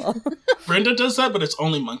responsible. Brenda does that, but it's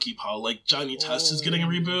only Monkey Paw. Like, Johnny Test is getting a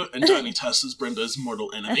reboot, and Johnny Test is Brenda's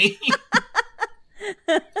mortal enemy.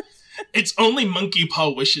 It's only Monkey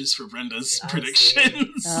Paw wishes for Brenda's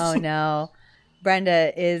predictions. Oh, no.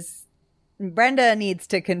 Brenda needs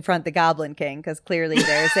to confront the Goblin King, because clearly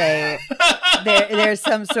there's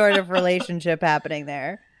some sort of relationship happening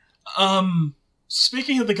there.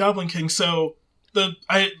 Speaking of the Goblin King, so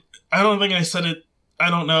I don't think I said it. I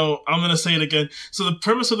don't know. I'm going to say it again. So the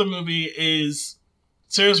premise of the movie is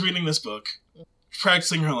Sarah's reading this book,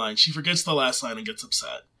 practicing her line. She forgets the last line and gets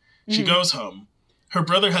upset. She goes home. Her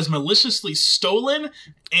brother has maliciously stolen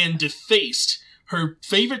and defaced her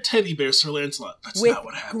favorite teddy bear, Sir Lancelot. That's not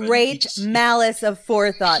what happened. With great malice of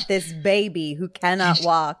forethought, this baby who cannot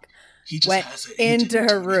walk went into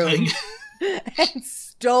her room and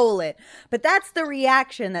stole it. But that's the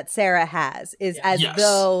reaction that Sarah has, is as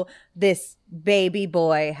though this baby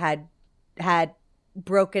boy had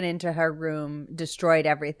broken into her room, destroyed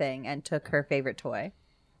everything, and took her favorite toy.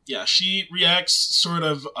 Yeah, she reacts sort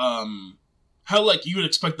of how, like, you would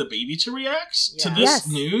expect the baby to react to this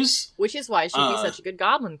news. Which is why she'd be such a good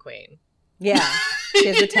Goblin Queen. Yeah. She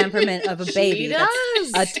has the temperament of a baby. She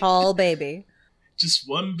does. A tall baby. Just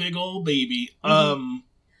one big old baby. And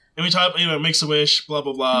we talk, makes a wish, blah,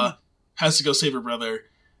 blah, blah. Has to go save her brother.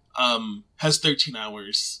 Has 13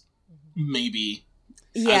 hours. Maybe.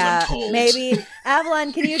 Yeah, maybe.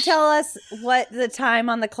 Avalon, can you tell us what the time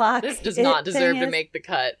on the clock is? This does not deserve to make the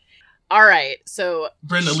cut. All right, so...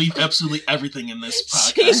 Brenda, leave absolutely everything in this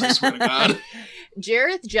podcast, I swear to God.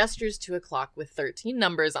 Jareth gestures to a clock with 13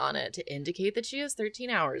 numbers on it to indicate that she has 13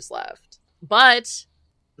 hours left. But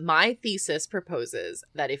my thesis proposes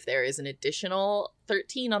that if there is an additional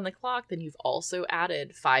 13 on the clock, then you've also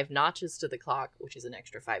added 5 notches to the clock, which is an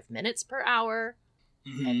extra 5 minutes per hour.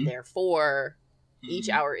 And therefore, each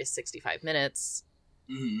hour is 65 minutes.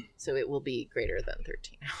 So it will be greater than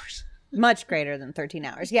 13 hours. Much greater than 13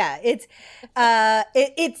 hours. Yeah, it's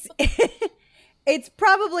it's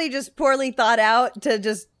probably just poorly thought out to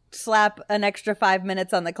just slap an extra 5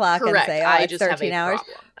 minutes on the clock. Correct. And say, I it's just 13 have a hours.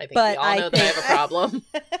 Problem. I think we all know that I have a problem.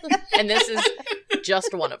 And this is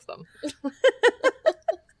just one of them.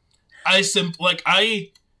 I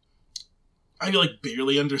like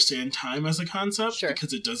barely understand time as a concept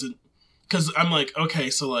because it doesn't. Because I'm like, okay,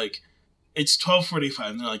 so like it's 12:45,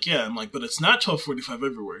 and they're like, yeah. I'm like, but it's not 12:45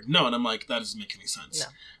 everywhere. No, and I'm like, that doesn't make any sense.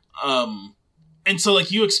 No. And so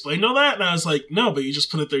like you explained all that, and I was like, no, but you just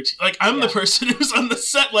put a 13. Like I'm the person who's on the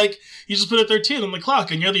set. Like you just put a 13 on the clock,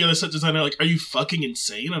 and you're the other set designer. Like, are you fucking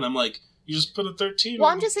insane? And I'm like, you just put a 13. Well,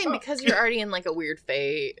 I'm just saying because you're already in like a weird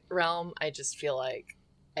Fae realm. I just feel like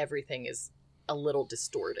everything is a little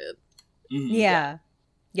distorted. Mm-hmm.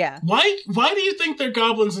 Yeah. Why do you think they're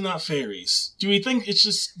goblins and not fairies? Do we think it's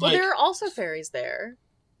just like... Well, there are also fairies there.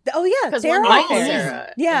 Oh, yeah. Because there one are bites fairies.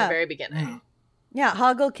 Sarah in the very beginning. Yeah,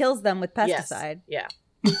 Hoggle kills them with pesticide. Yes.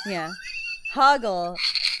 Yeah. Hoggle.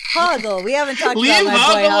 We haven't talked leave about my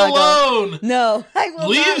boy Hoggle Hoggle. alone. No, I will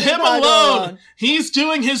leave not him Hoggle alone. He's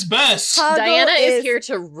doing his best. Hoggle Diana is here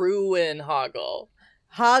to ruin Hoggle.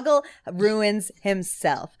 Hoggle ruins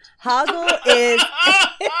himself. Hoggle is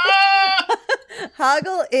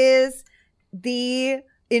Hoggle is the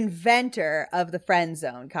inventor of the friend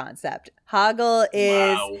zone concept. Hoggle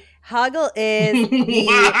is Hoggle is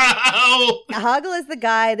the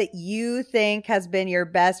guy that you think has been your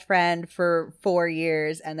best friend for 4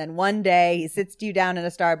 years, and then one day he sits you down in a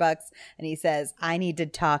Starbucks and he says, "I need to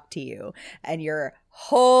talk to you," and your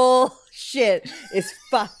whole shit is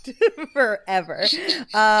fucked forever.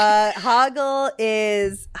 Hoggle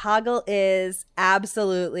is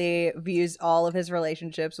absolutely views all of his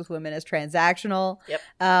relationships with women as transactional. Yep.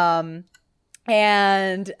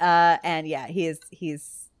 And yeah, he's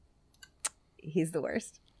the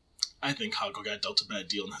worst. I think Hoggle got dealt a bad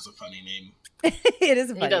deal and has a funny name. It is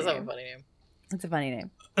a funny name. He does have a funny name. It's a funny name.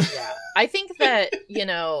 Yeah. I think that,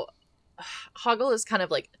 Hoggle is kind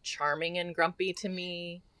of like charming and grumpy to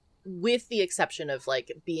me, with the exception of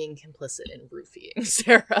like being complicit in roofing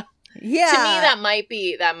Sarah. Yeah. To me,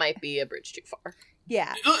 that might be a bridge too far.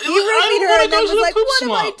 Yeah. He roofied her and then was like, "What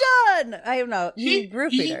have I done?" I don't know. He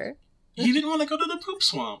roofied her. He didn't want to go to the poop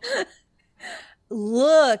swamp.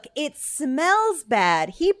 Look, it smells bad.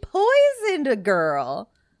 He poisoned a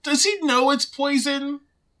girl. Does he know it's poison?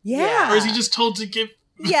 Yeah. Or is he just told to give...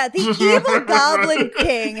 Yeah, the evil Goblin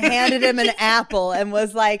King handed him an apple and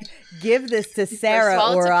was like, "Give this to Sarah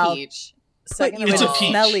or I'll put you in a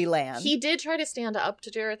smelly land." He did try to stand up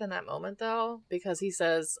to Jareth in that moment, though, because he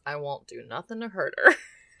says, "I won't do nothing to hurt her."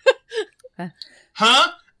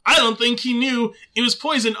 Huh? I don't think he knew it was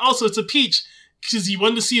poison. Also, it's a peach, because he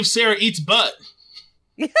wanted to see if Sarah eats butt.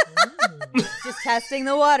 Just testing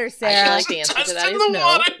the water, Sarah. I feel like the answer to that is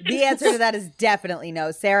no. The answer to that is definitely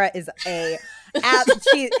no. Sarah is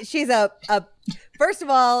she's a first of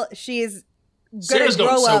all, she's gonna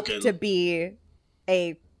grow up to be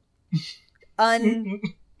a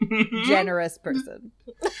ungenerous person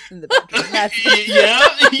in the bedroom.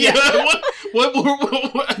 What?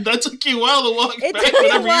 That took you a while to walk back. It took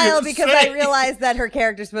me a while because I realized that her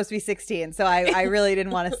character's supposed to be 16, so I really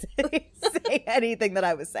didn't want to say anything that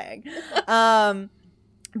I was saying. But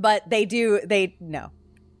no,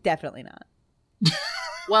 definitely not.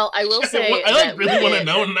 Well, I will say I really want to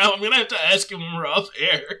know now. I'm going to have to ask him when we're off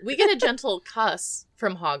air. We get a gentle cuss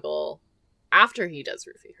from Hoggle after he does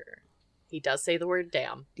roofie her. He does say the word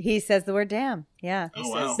damn. He says the word damn. Yeah.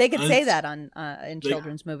 Wow. They could say that in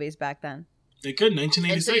children's movies back then. They could,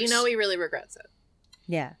 1986. And so he really regrets it.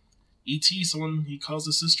 Yeah. E.T., someone he calls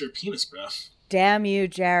his sister penis breath. "Damn you,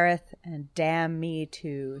 Jareth, and damn me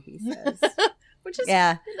too," he says.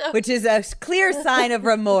 Which is a clear sign of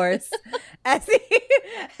remorse as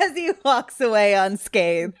he walks away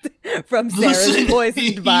unscathed from Sarah's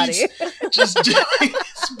poisoned body. Just doing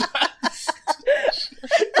his best.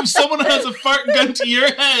 If someone has a fart gun to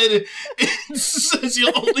your head and says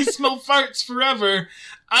you'll only smell farts forever,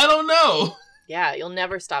 I don't know. Yeah, you'll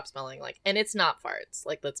never stop smelling and it's not farts.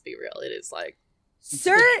 Let's be real. It is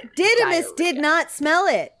Sir Didymus did not smell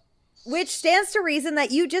it. Which stands to reason that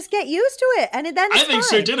you just get used to it, and then it's I think fine.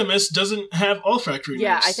 Sir Didymus doesn't have olfactory nerves.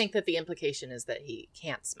 Yeah, I think that the implication is that he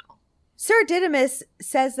can't smell. Sir Didymus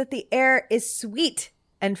says that the air is sweet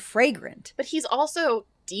and fragrant. But he's also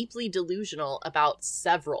deeply delusional about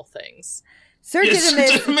several things. Sir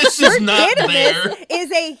Didymus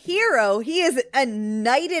is a hero. He is a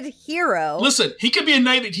knighted hero. Listen, he could be a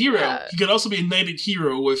knighted hero. He could also be a knighted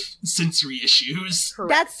hero with sensory issues. Correct.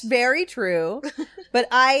 That's very true. But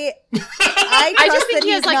I just think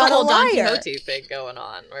he has a whole liar. Don Quixote thing going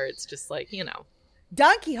on, where it's just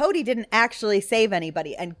Don Quixote didn't actually save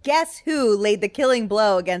anybody, and guess who laid the killing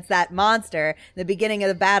blow against that monster in the beginning of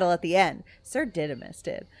the battle at the end? Sir Didymus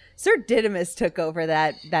did. Sir Didymus took over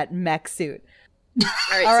that mech suit. All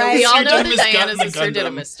right, so we all know that Diana's a Sir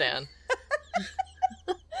Didymus stan.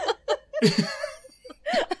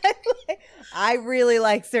 I really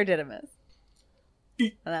like Sir Didymus.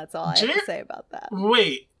 And that's all I have to say about that.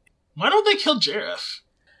 Wait, why don't they kill Jareth?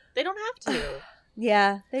 They don't have to.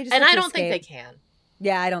 Yeah, they just. And I don't think they can.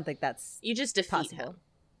 Yeah, I don't think that's. You just defeat possible. him,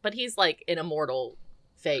 but he's an immortal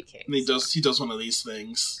Fae Kings. And he does one of these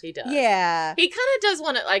things. He does. Yeah. He kind of does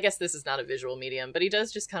one of, I guess this is not a visual medium, but he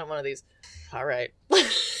does just kind of one of these, all right.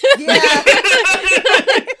 Yeah.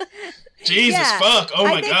 Jesus fuck. Oh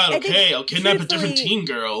my god, okay. I'll kidnap a different teen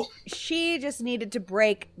girl. She just needed to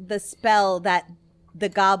break the spell that the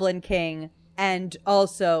Goblin King and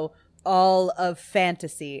also all of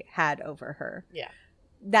fantasy had over her. Yeah.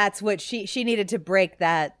 That's what she needed to break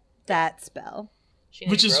that spell.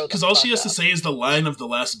 Which is because all she has to say is the line of the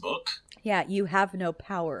last book. Yeah, you have no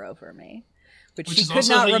power over me. Which she could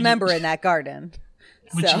not remember in that garden.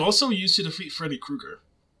 Which you also used to defeat Freddy Krueger.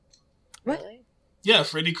 What? Really? Yeah,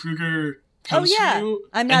 Freddy Krueger comes to you.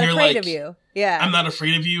 I'm not afraid of you. Yeah. I'm not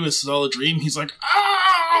afraid of you. This is all a dream. He's like,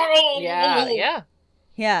 oh! Yeah.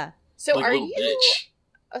 Yeah. So like are you bitch.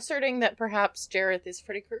 asserting that perhaps Jareth is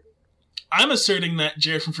Freddy Krueger? I'm asserting that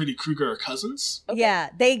Jareth and Freddy Krueger are cousins. Okay. Yeah,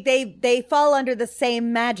 they fall under the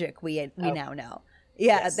same magic we now know.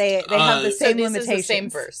 Yeah, yes. they have the same limitations. Is the same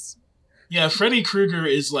verse. Yeah, Freddy Krueger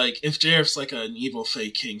is like, if Jareth's like an evil Fae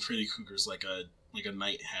King, Freddy Krueger's like a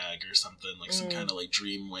night hag or something, like some kind of like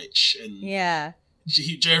dream witch. And yeah.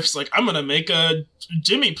 Jareth's like, I'm gonna make a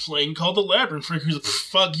Jimmy plane called the Labyrinth. Freddy Krueger's like,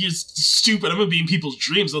 fuck, you're stupid. I'm gonna be in people's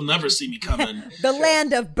dreams. They'll never see me coming. The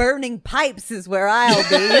land of burning pipes is where I'll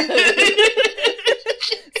be.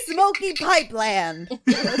 Smoky pipe land.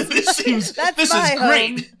 This is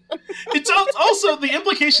great. It's also the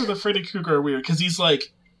implications of Freddy Krueger are weird because he was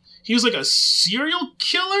like a serial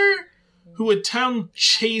killer who had town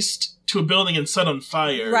chased to a building and set on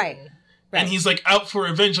fire. Right. And he's like out for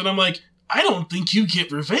revenge, and I'm like, I don't think you get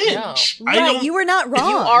revenge. No. Right, you were not wrong.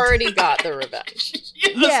 You already got the revenge.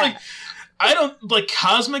 Like, I don't, like,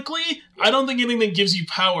 cosmically, I don't think anything gives you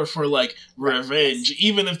power for, like, revenge,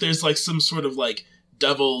 even if there's, like, some sort of, like,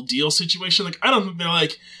 devil deal situation. Like, I don't think they're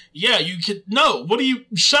like, yeah, you could, no,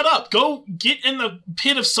 shut up, go get in the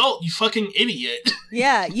pit of salt, you fucking idiot.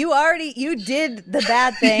 Yeah, you did the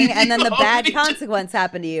bad thing, and then the bad consequence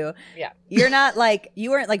happened to you. Yeah. You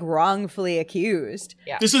weren't, like, wrongfully accused.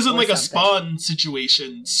 Yeah. This isn't like a Spawn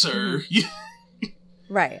situation, sir.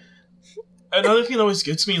 Right. Another thing that always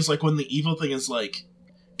gets me is, like, when the evil thing is, like,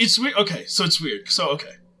 it's weird. Okay, so it's weird. So,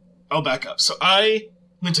 okay, I'll back up. So I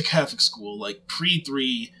went to Catholic school, like,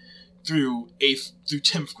 pre-3 through 8th through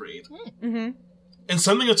 10th grade. Mm-hmm. And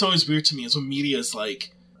something that's always weird to me is when media is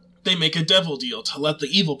like, they make a devil deal to let the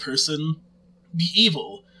evil person be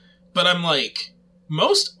evil. But I'm like,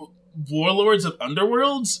 most warlords of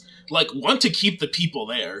underworlds, like, want to keep the people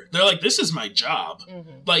there. They're like, this is my job.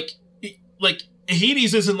 Mm-hmm. Like,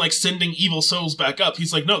 Hades isn't, like, sending evil souls back up.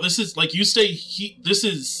 He's like, no, this is, like, you stay,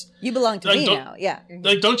 you belong to me now, yeah.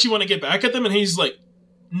 Like, don't you want to get back at them? And he's like,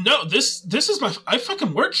 no, this is I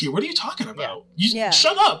fucking work here. What are you talking about?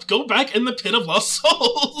 Shut up. Go back in the pit of lost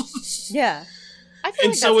souls. Yeah. I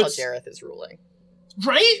feel like that's how Jareth is ruling.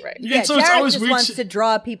 Right? Yeah, and so Jareth it's always just weird wants to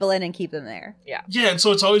draw people in and keep them there. Yeah. Yeah, and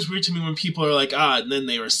so it's always weird to me when people are like, and then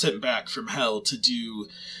they were sent back from hell to do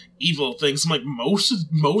evil things. I'm like,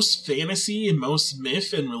 most fantasy and most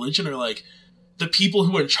myth and religion are like, the people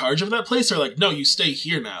who are in charge of that place are like, no, you stay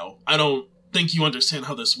here now. I don't think you understand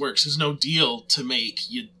how this works. There's no deal to make,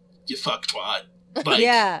 you fuck twat. Like,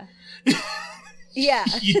 yeah. Yeah.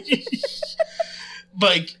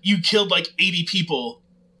 Like, you killed like 80 people.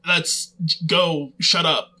 Shut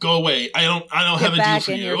up, go away. I don't have a deal for you. Get back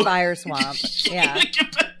in your fire swamp. Yeah.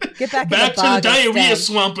 Get back to the diarrhea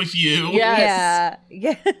swamp with you. Yes.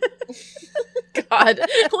 Yeah. God.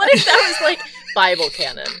 What if that was like Bible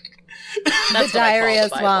canon? That's the diarrhea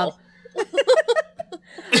swamp.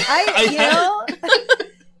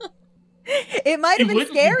 It might have been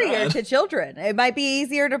scarier to children. It might be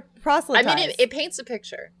easier to proselytize. I mean, it paints a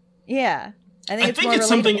picture. Yeah. I think it's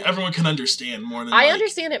something everyone can understand more than I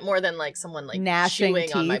understand it more than like someone like gnashing chewing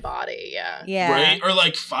teeth on my body. Yeah. Yeah. Right? Or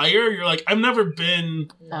like fire. You're like, I've never been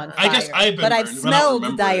on fire. I guess I've been but I've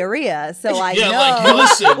smelled diarrhea, so I know. Like,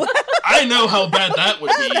 listen, I know how bad that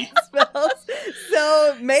would be.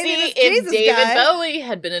 So maybe if David Bowie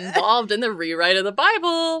had been involved in the rewrite of the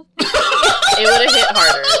Bible, it would have hit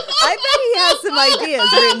harder. I bet he has some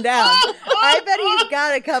ideas written down. I bet he's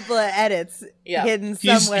got a couple of edits hidden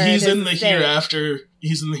somewhere. He's in the hereafter.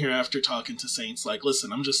 He's in the hereafter talking to saints. Like,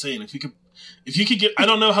 listen, I'm just saying, if you could get, I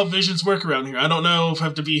don't know how visions work around here. I don't know if I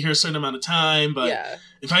have to be here a certain amount of time, but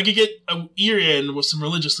if I could get a ear in with some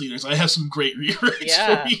religious leaders, I have some great rewrites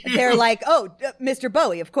for you. They're like, Mr.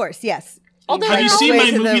 Bowie, of course, yes. Although have you seen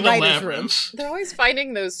my movie The Labyrinth? They're always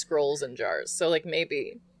finding those scrolls in jars, so like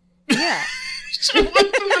maybe. Yeah. I want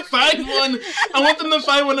them to find one. I want them to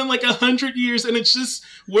find one in like 100 years, and it's just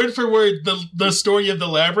word for word the story of the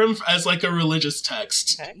Labyrinth as like a religious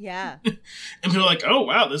text. Okay. Yeah. And people are like, oh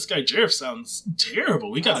wow, this guy Jareth sounds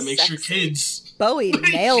terrible. We gotta make sure kids. Bowie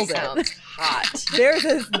nailed it. Sounds hot. There's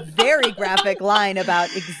this very graphic line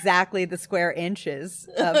about exactly the square inches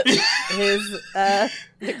of his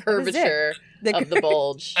the curvature of the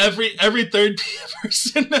bulge. Every third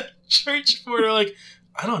person at church for are like,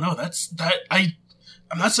 I don't know,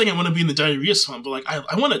 I'm not saying I want to be in the diarrhea swamp, but like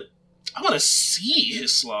I want to see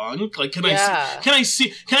his slong. Like, can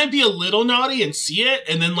I be a little naughty and see it,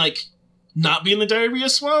 and then like not be in the diarrhea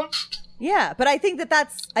swamp? Yeah, but I think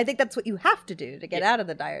that's what you have to do to get out of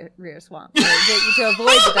the diarrhea swamp. To avoid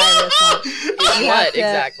the diarrhea swamp. What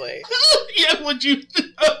exactly? Yeah, would you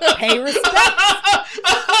pay respects?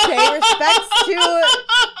 Pay respects to.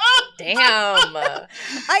 Damn.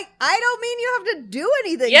 I don't mean you have to do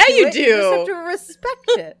anything. Yeah, to you it. do. You just have to respect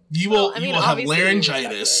it. You will have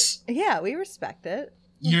laryngitis. Yeah, we respect it.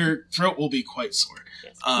 Your throat will be quite sore.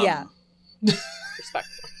 Yes. Yeah.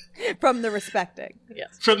 Respectful. From the respecting.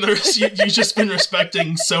 Yes. From the you've just been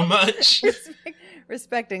respecting so much.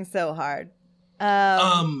 Respecting so hard.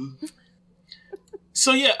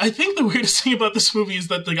 So yeah, I think the weirdest thing about this movie is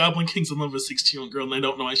that the Goblin King's in love with a 16-year-old girl, and I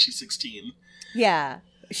don't know why she's 16. Yeah.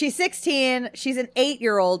 She's 16. She's an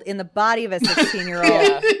 8-year-old in the body of a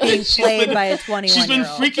 16-year-old being played by a 21-year-old. She's been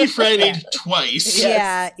Freaky Friday'd twice.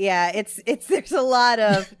 Yes. Yeah. It's there's a lot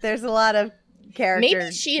of character.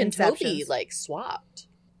 Maybe she and Toby like swapped.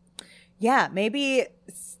 Yeah, maybe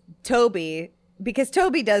Toby, because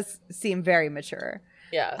Toby does seem very mature.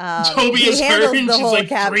 Yeah. Toby is her, and the she's whole like,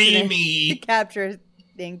 free me. Capturing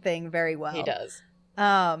thing very well. He does.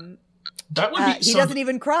 That would be he doesn't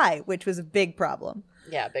even cry, which was a big problem.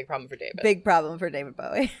 Yeah, big problem for David. Big problem for David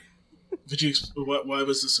Bowie. Why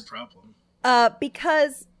was this a problem?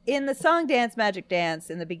 Because in the song Dance Magic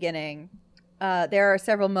Dance in the beginning, there are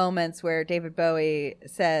several moments where David Bowie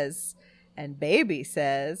says, and Baby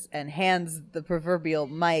says, and hands the proverbial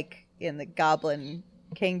mic in the Goblin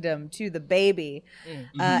Kingdom to the baby.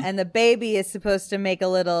 Mm-hmm. And the baby is supposed to make a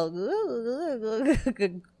little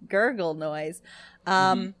gurgle noise.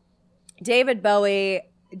 David Bowie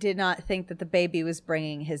did not think that the baby was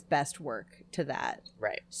bringing his best work to that.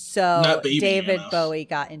 Right. So David Bowie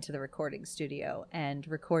got into the recording studio and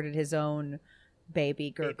recorded his own baby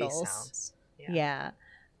gurgles. Baby sounds. Yeah.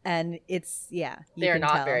 And they are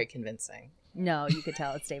not very convincing. No, you could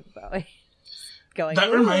tell it's David Bowie. Going.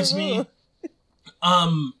 That reminds me. I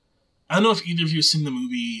don't know if either of you have seen the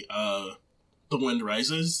movie The Wind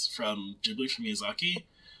Rises from Ghibli from Miyazaki,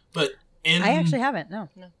 but I actually haven't. No.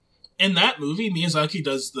 In that movie, Miyazaki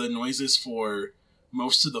does the noises for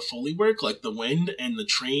most of the Foley work, like the wind and the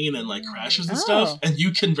train and like crashes and stuff, and you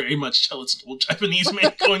can very much tell it's an old Japanese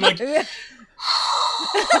man going like.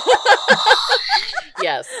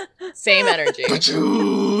 Yes, same energy. But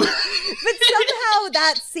somehow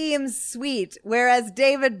that seems sweet, whereas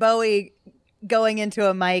David Bowie going into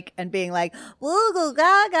a mic and being like "woo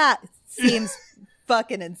gaga" seems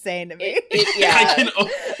fucking insane to me.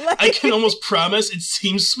 I can almost promise it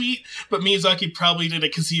seems sweet, but Miyazaki probably did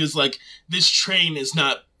it because he was like, "This train is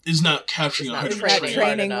not capturing 100%.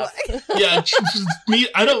 Training. Yeah,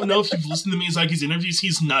 I don't know if you've listened to Miyazaki's interviews.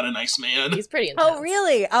 He's not a nice man. He's pretty intense. Oh,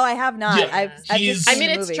 really? Oh, I have not. Yeah, I've just seen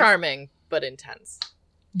the it's movie. charming, but intense.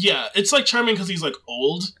 Yeah, it's like charming because he's like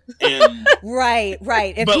old and right.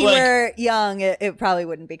 If he were young, it probably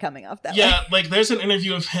wouldn't be coming off that way. Yeah, like there's an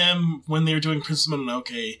interview of him when they were doing Princess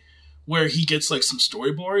Mononoke where he gets like some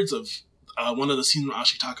storyboards of one of the scenes where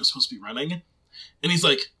Ashitaka's supposed to be running, and he's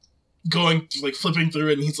like going like flipping through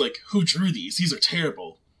it, and he's like, "Who drew these? These are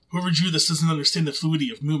terrible. Whoever drew this doesn't understand the fluidity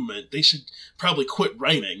of movement. They should probably quit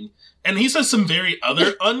writing." And he says some very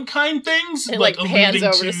other unkind things, and like pans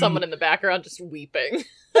over to someone in the background just weeping.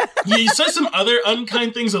 He says some other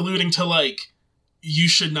unkind things alluding to like, you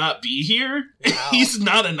should not be here. Wow. He's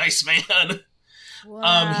not a nice man.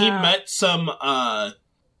 Wow. He met some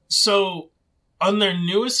so on their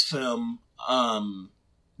newest film,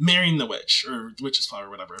 Marrying the Witch, or The Witch's Flower, or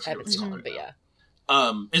whatever. I forget what it's called. But yeah.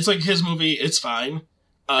 It's like his movie, it's fine.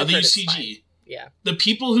 They use CG. Fine. Yeah. The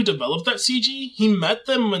people who developed that CG, he met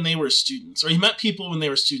them when they were students, or he met people when they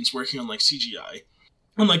were students working on like CGI.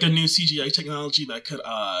 And like a new CGI technology that could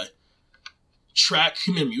track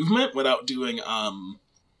human movement without doing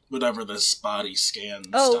whatever this body scan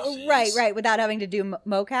stuff is. Right, without having to do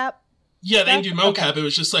mocap? Yeah, they didn't do mocap. Okay. It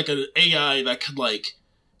was just like an AI that could like,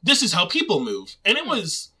 this is how people move. And it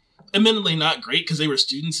was admittedly not great because they were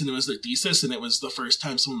students and it was their thesis and it was the first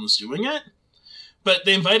time someone was doing it. But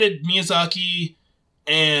they invited Miyazaki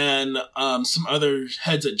and some other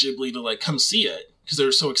heads at Ghibli to like come see it because they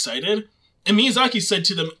were so excited. And Miyazaki said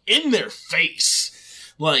to them in their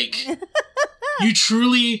face, like, you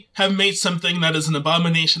truly have made something that is an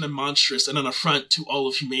abomination and monstrous and an affront to all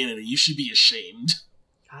of humanity. You should be ashamed.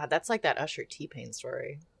 God, that's like that Usher T-Pain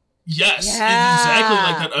story. Yes, it's exactly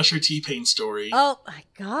like that Usher T-Pain story. Oh my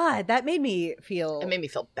God, that made me feel... It made me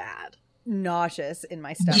feel bad. Nauseous in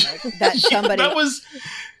my stomach. That somebody... That was...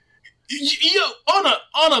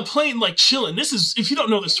 on a plane, like, chilling. This is... If you don't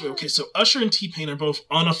know this story, okay, so Usher and T-Pain are both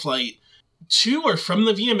on a flight to or from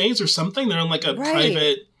the VMAs or something. They're on, like, a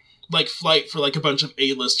private, like, flight for, like, a bunch of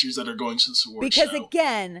A-listers that are going to this award show. Because,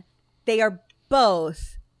 again, they are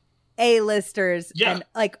both A-listers and,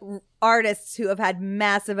 like, artists who have had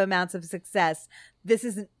massive amounts of success.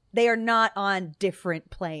 They are not on different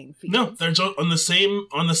playing fields. No, they're on the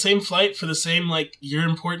same flight for the same, like, you're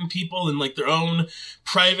important people in, like, their own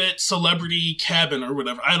private celebrity cabin or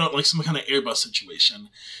whatever. I don't, like, some kind of Airbus situation.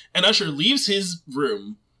 And Usher leaves his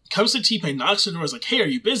room, comes to T-Pain, knocks on the door, is like, hey, are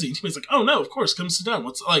you busy? And T-Pain's like, oh, no, of course, come sit down.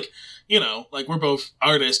 What's, like, you know, like, we're both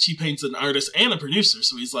artists. T-Pain's an artist and a producer,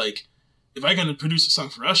 so he's like, if I can produce a song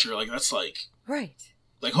for Usher, like, that's, like... Right.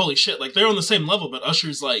 Like, holy shit, like, they're on the same level, but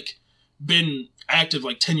Usher's, like, been active,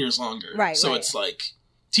 like, 10 years longer. Right, so it's, like,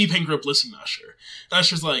 T-Pain grew up listening to Usher. And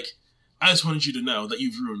Usher's like, I just wanted you to know that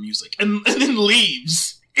you've ruined music. And then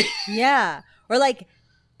leaves. Yeah. Or, like,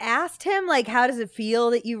 asked him, like, how does it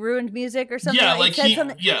feel that you ruined music or something? Yeah, like,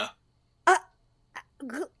 something. Yeah.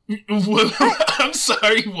 I'm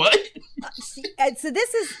sorry, what? So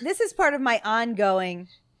this is part of my ongoing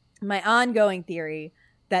theory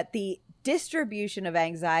that the distribution of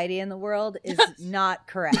anxiety in the world is not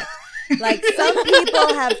correct. Like, some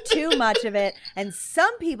people have too much of it and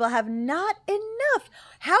some people have not enough.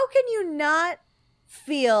 How can you not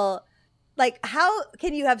feel like, how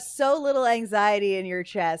can you have so little anxiety in your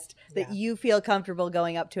chest that you feel comfortable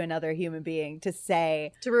going up to another human being to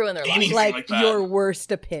ruin their life, like your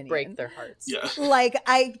worst opinion, break their hearts? Yeah. Like,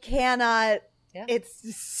 I cannot. Yeah.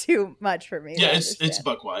 It's too much for me. Yeah, it's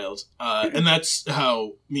buck wild. And that's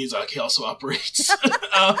how Miyazaki also operates.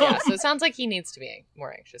 Yeah, so it sounds like he needs to be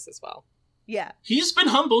more anxious as well. Yeah. He's been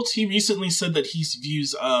humbled. He recently said that he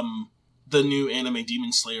views the new anime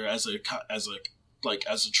Demon Slayer as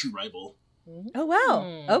a true rival. Oh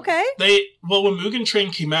wow. Okay. When Mugen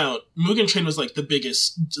Train came out, Mugen Train was like the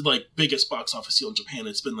biggest box office deal in Japan.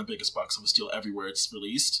 It's been the biggest box office deal everywhere it's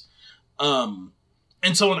released.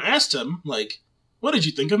 And someone asked him, like, what did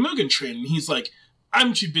you think of Mugen Train? And he's like,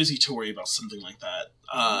 I'm too busy to worry about something like that.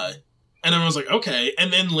 And everyone was like, okay.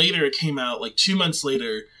 And then later it came out, like 2 months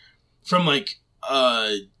later, from like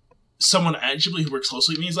someone at Ghibli who works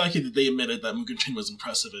closely with Miyazaki, that they admitted that Mugen Train was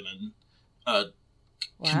impressive and a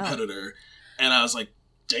competitor. And I was like,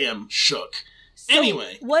 damn, shook. So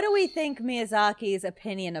anyway. What do we think Miyazaki's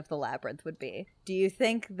opinion of the Labyrinth would be? Do you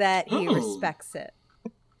think that he respects it?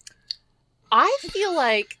 I feel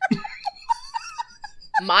like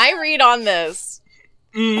my read on this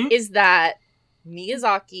is that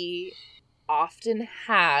Miyazaki often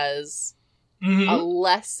has a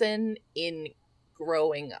lesson in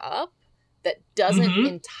growing up that doesn't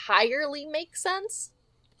entirely make sense.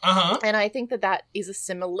 And I think that is a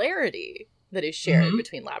similarity that is shared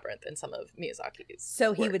between Labyrinth and some of Miyazaki's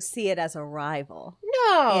So he works. would see it as a rival.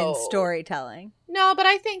 No. In storytelling. No, but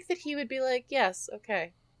I think that he would be like, yes,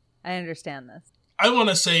 okay. I understand this. I want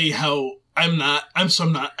to say how I'm not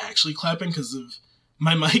actually clapping because of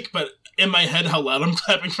my mic, but in my head, how loud I'm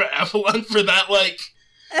clapping for Avalon for that, like,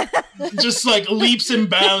 just like leaps and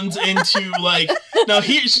bounds into like, now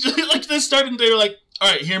here's like this starting, they were like,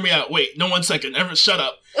 all right, hear me out. Wait, no, 1 second. Everyone shut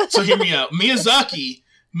up. So hear me out. Miyazaki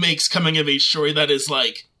makes coming of age story that is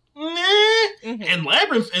like, and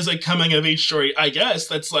Labyrinth is a coming of age story, I guess,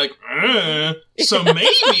 that's like, so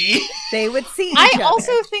maybe they would see each other. I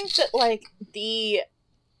also think that like the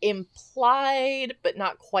implied but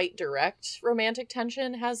not quite direct romantic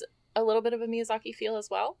tension has a little bit of a Miyazaki feel as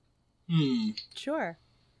well. Sure.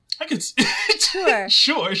 I could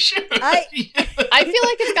sure. I feel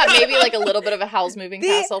like it's got maybe like a little bit of a Howl's Moving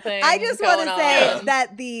Castle thing. I just want to say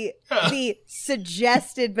that the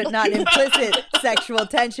suggested but not implicit sexual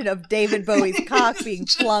tension of David Bowie's cock being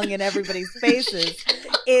flung in everybody's faces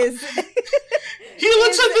is. He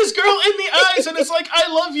looks at this girl in the eyes and it's like,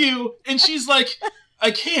 I love you, and she's like,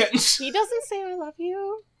 I can't. He doesn't say I love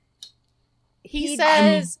you. He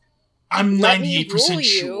says, I'm 98%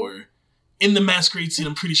 sure. In the masquerade scene,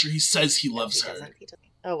 I'm pretty sure he says he loves her.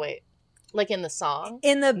 Oh, wait. Like in the song?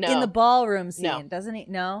 In the ballroom scene, doesn't he?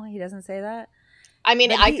 No, he doesn't say that? I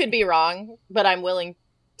mean, I could be wrong, but I'm willing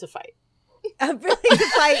to fight. I'm willing to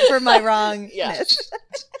fight for my wrongness. Yeah.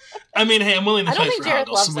 I mean, hey, I'm willing to fight for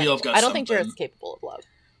Hoggle, so we all got I don't think Jared's capable of love.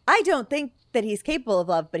 I don't think that he's capable of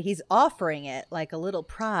love, but he's offering it like a little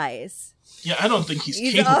prize. Yeah, I don't think he's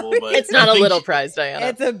capable, but... It's not a little prize, Diana.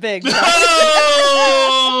 It's a big prize.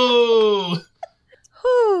 Oh!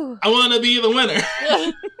 I want to be the winner.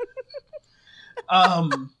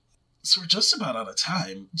 So we're just about out of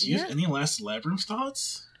time. Do you have any last Labyrinth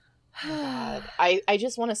thoughts? God. I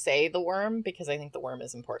just want to say the worm because I think the worm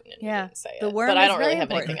is important and you didn't say the it. Worm but I don't really have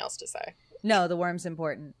important. anything else to say. No, the worm's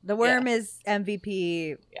important. The worm is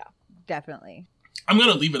MVP. Yeah. Definitely. I'm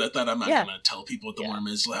going to leave it at that. I'm not going to tell people what the worm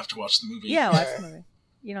is. You'll have to watch the movie. Yeah, watch the movie.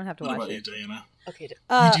 You don't have to watch it. What about you, Diana? Okay.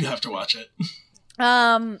 You do have to watch it.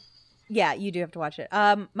 Yeah, you do have to watch it.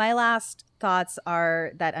 My last thoughts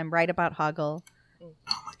are that I'm right about Hoggle. Oh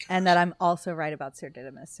my god! And that I'm also right about Sir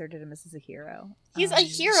Didymus. Sir Didymus is a hero. He's a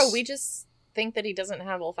hero. We just think that he doesn't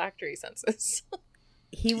have olfactory senses.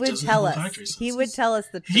 He would tell us. He would tell us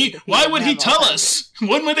the truth. Why would he tell us?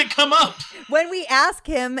 When would it come up? When we ask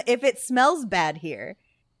him if it smells bad here,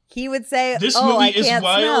 he would say, "This movie is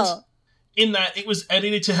wild." In that it was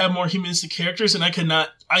edited to have more humanistic characters, and I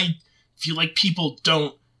feel like people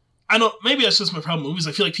don't. Maybe that's just my problem with movies.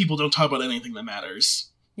 I feel like people don't talk about anything that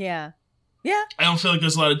matters. Yeah. Yeah. I don't feel like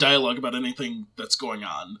there's a lot of dialogue about anything that's going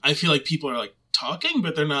on. I feel like people are like talking,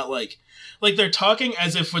 but they're not like they're talking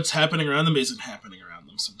as if what's happening around them isn't happening around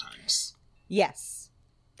them sometimes. Yes.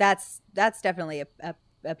 That's definitely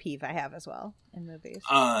a peeve I have as well in movies.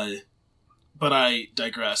 But I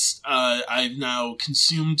digress. I've now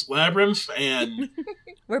consumed Labyrinth and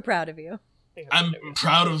we're proud of you. I'm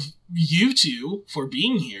proud of you two for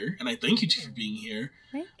being here, and I thank you two for being here.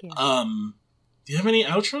 Thank you. Do you have any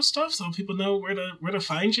outro stuff so people know where to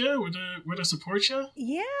find you, where to support you?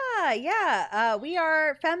 Yeah. We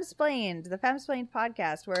are Femsplained, the Femsplained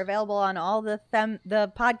podcast. We're available on all the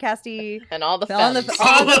podcasty and all the fems.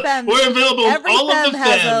 All the fems. We're available. Every all fem of the fems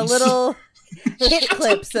has a little hit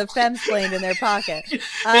clips of Femsplained in their pocket. They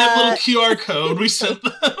have a little QR code. We sent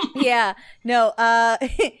them. Yeah. No.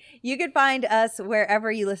 You can find us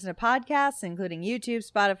wherever you listen to podcasts, including YouTube,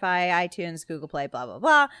 Spotify, iTunes, Google Play, blah, blah,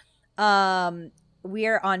 blah. We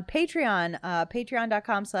are on Patreon,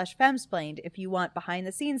 patreon.com/Femsplained if you want behind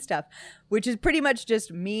the scenes stuff, which is pretty much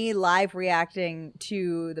just me live reacting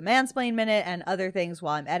to the Mansplain Minute and other things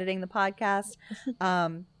while I'm editing the podcast.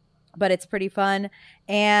 But it's pretty fun.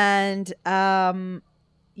 And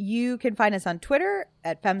you can find us on Twitter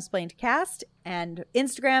at FemsplainedCast and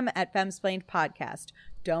Instagram at FemsplainedPodcast.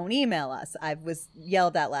 Don't email us. I was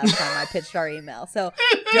yelled at last time I pitched our email, so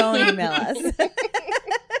don't email us.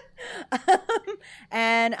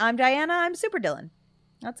 And I'm Diana. I'm Super Dylan.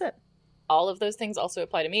 That's it. All of those things also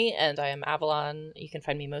apply to me, and I am Avalon. You can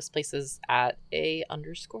find me most places at _.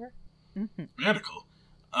 Mm-hmm. Radical.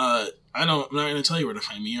 I'm not going to tell you where to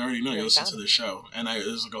find me. You already know. You listen to the show. And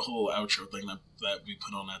there's like a whole outro thing that we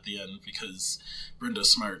put on at the end because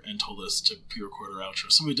Brenda's smart and told us to pre-record our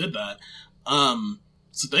outro. So we did that.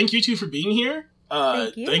 So thank you two for being here.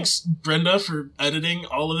 Thanks, Brenda, for editing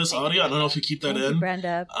all of this audio. I don't know if you keep that in. You,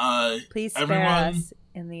 Brenda. Please spare us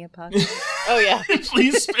in the apocalypse. Oh, yeah.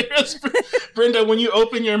 Please spare us. Brenda, when you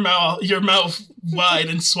open your mouth wide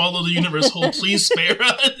and swallow the universe whole, please spare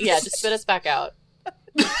us. Yeah, just spit us back out.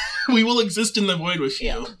 We will exist in the void with you.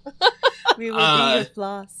 Yeah. We will be your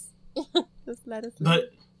floss. Just let us know.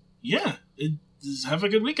 But, yeah. Have a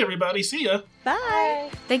good week, everybody. See ya. Bye.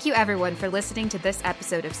 Thank you, everyone, for listening to this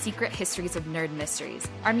episode of Secret Histories of Nerd Mysteries.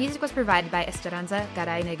 Our music was provided by Esperanza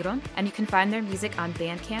Garay Negron, and you can find their music on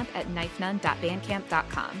Bandcamp at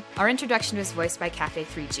knifenun.bandcamp.com. Our introduction was voiced by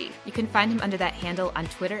Cafe3G. You can find him under that handle on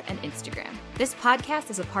Twitter and Instagram. This podcast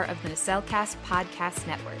is a part of the Nacellecast Podcast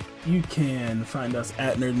Network. You can find us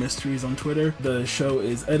at Nerd Mysteries on Twitter. The show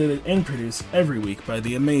is edited and produced every week by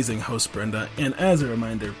the amazing host Brenda. And as a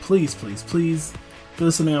reminder, please, if you're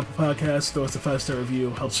listening to Apple Podcasts, throw us a 5-star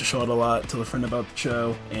review. Helps the show out a lot. Tell a friend about the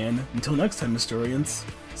show. And until next time, historians,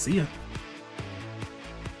 see ya.